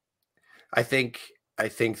think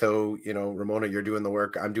though, you know, Ramona, you're doing the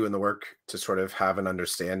work, I'm doing the work to sort of have an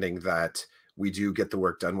understanding that we do get the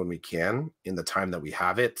work done when we can in the time that we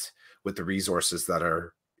have it with the resources that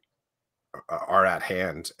are at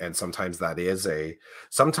hand. And sometimes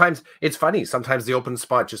sometimes it's funny. Sometimes the open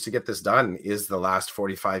spot just to get this done is the last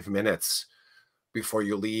 45 minutes before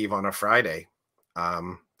you leave on a Friday.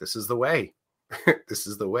 This is the way. This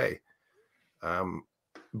is the way.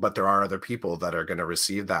 But there are other people that are going to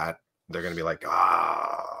receive that. They're going to be like,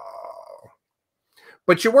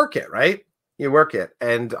 but you work it, right? You work it.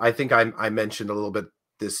 And I think I mentioned a little bit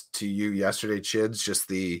this to you yesterday, Chids, just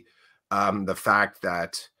the fact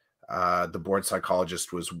that the board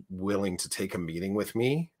psychologist was willing to take a meeting with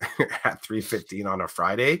me at 3:15 on a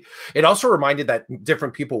Friday. It also reminded that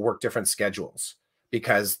different people work different schedules,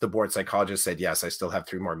 because the board psychologist said, yes, I still have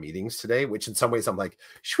 3 more meetings today, which in some ways I'm like,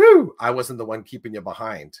 shoo, I wasn't the one keeping you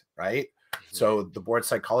behind, right? So the board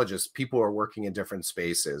psychologist, people are working in different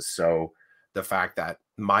spaces. So the fact that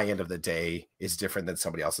my end of the day is different than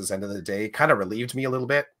somebody else's end of the day kind of relieved me a little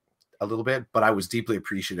bit, but I was deeply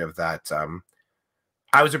appreciative that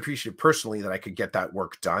I was appreciative personally that I could get that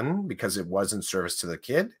work done because it was in service to the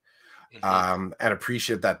kid. And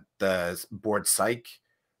appreciative that the board psych,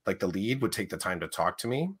 like the lead, would take the time to talk to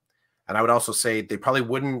me. And I would also say they probably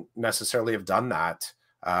wouldn't necessarily have done that.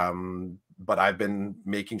 But I've been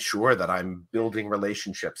making sure that I'm building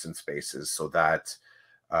relationships in spaces so that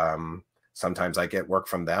sometimes I get work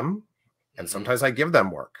from them and sometimes I give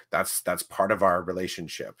them work. That's part of our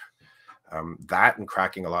relationship. That and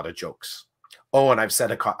cracking a lot of jokes. Oh, and I've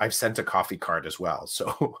sent a coffee card as well.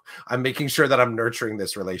 So I'm making sure that I'm nurturing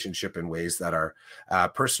this relationship in ways that are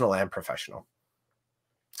personal and professional.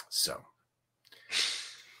 So.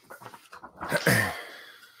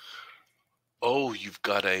 Oh, you've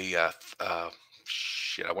got a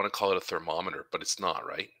shit. I want to call it a thermometer, but it's not,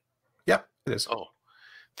 right? Yep, it is. Oh,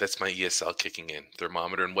 that's my ESL kicking in.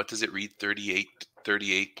 Thermometer. And what does it read?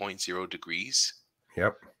 38.0 degrees?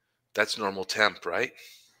 Yep. That's normal temp, right?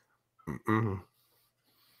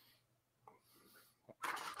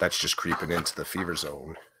 That's just creeping into the fever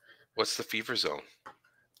zone. What's the fever zone?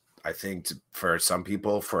 I think for some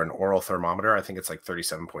people, for an oral thermometer, I think it's like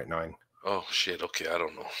 37.9. Oh, shit. Okay, I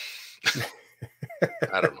don't know.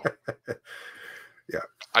 I don't know. Yeah.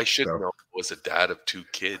 I should know. I was a dad of 2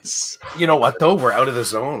 kids. You know what, though? We're out of the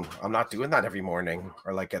zone. I'm not doing that every morning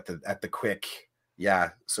or like at the quick. Yeah.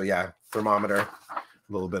 So, yeah, thermometer, a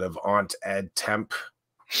little bit of Aunt Ed temp.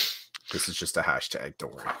 This is just a hashtag.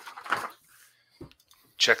 Don't worry.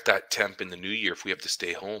 Check that temp in the new year if we have to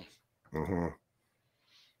stay home.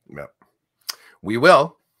 Yep. We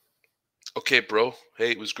will. Okay, bro.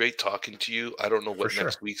 Hey, it was great talking to you. I don't know what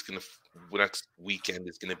next weekend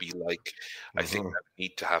is gonna be like. I think I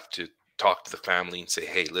need to have to talk to the family and say,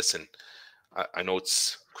 hey, listen, I know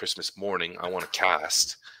it's Christmas morning. I want to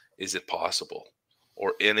cast. Is it possible?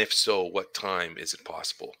 And if so, what time is it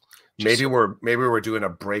possible? Maybe we're doing a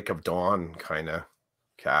break of dawn kind of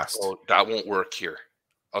cast. Oh, that won't work here.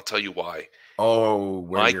 I'll tell you why. Oh,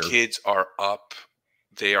 my kids are up.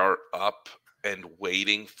 They are up and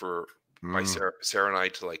waiting for my Sarah and I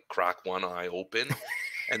to like crack one eye open.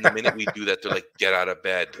 And the minute we do that, they're like, get out of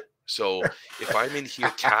bed. So if I'm in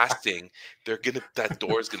here casting, that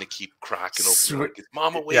door is gonna keep cracking open. Like, is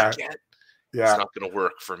Mom awake yet? Yeah. It's not gonna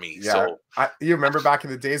work for me. Yeah. So you remember back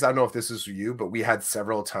in the days, I don't know if this is you, but we had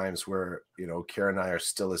several times where, you know, Kara and I are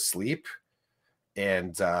still asleep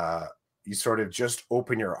and you sort of just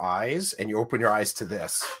open your eyes and you open your eyes to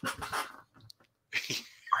this. Are you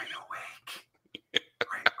awake?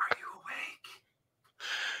 Are you awake?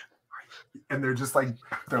 And they're just like,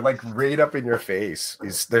 right up in your face.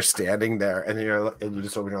 They're standing there and you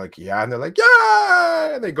just open, you're like, yeah. And they're like,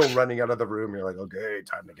 yeah. And they go running out of the room. You're like, okay,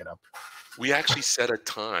 time to get up. We actually set a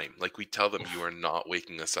time. Like we tell them, you are not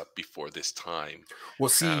waking us up before this time. Well,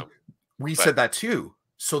 see, we said that too.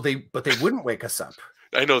 So they wouldn't wake us up.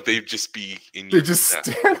 I know they'd just be They just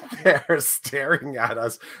stand there staring at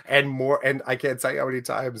us and I can't tell you how many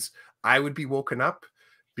times I would be woken up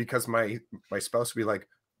because my spouse would be like,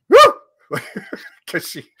 woo! because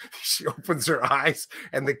she opens her eyes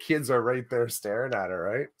and the kids are right there staring at her,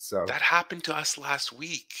 right? So that happened to us last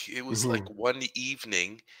week. It was like one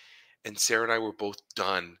evening, and Sarah and I were both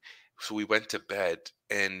done. So we went to bed,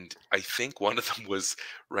 and I think one of them was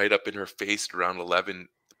right up in her face at around 11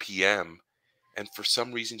 p.m. And for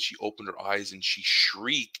some reason, she opened her eyes and she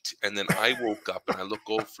shrieked. And then I woke up and I look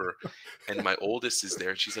over, and my oldest is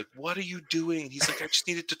there. And she's like, "What are you doing?" And he's like, "I just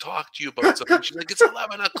needed to talk to you about something." She's like, "It's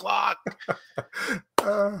 11 o'clock.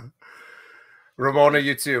 Ramona,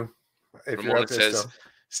 you too. Ramona says,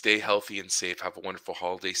 "Stay healthy and safe. Have a wonderful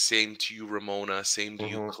holiday." Same to you, Ramona. Same to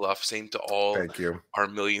you, Clough. Same to all Thank you. Our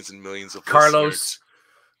millions and millions of Carlos. listeners.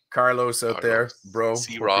 Carlos out there, bro.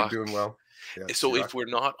 C-Rock. Hope you're doing well. Yeah, so if we're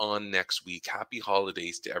not on next week, happy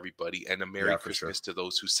holidays to everybody and a Merry Christmas to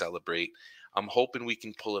those who celebrate. I'm hoping we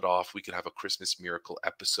can pull it off. We can have a Christmas miracle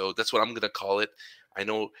episode. That's what I'm going to call it. I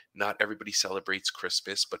know not everybody celebrates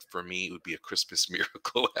Christmas, but for me, it would be a Christmas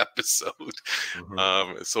miracle episode.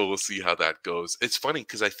 So we'll see how that goes. It's funny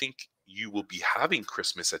because I think you will be having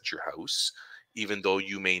Christmas at your house, even though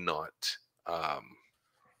you may not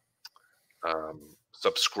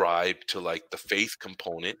subscribe to like the faith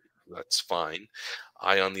component. That's fine.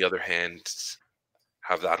 I, on the other hand,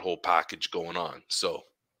 have that whole package going on. So,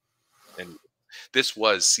 and this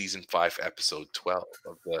was season 5, episode 12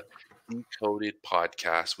 of the Decoded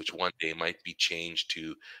podcast, which one day might be changed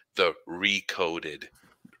to the Recoded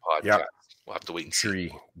podcast. Yep. We'll have to wait and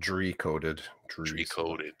see. Decoded.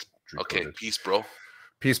 Okay, peace, bro.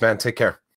 Peace, man. Take care.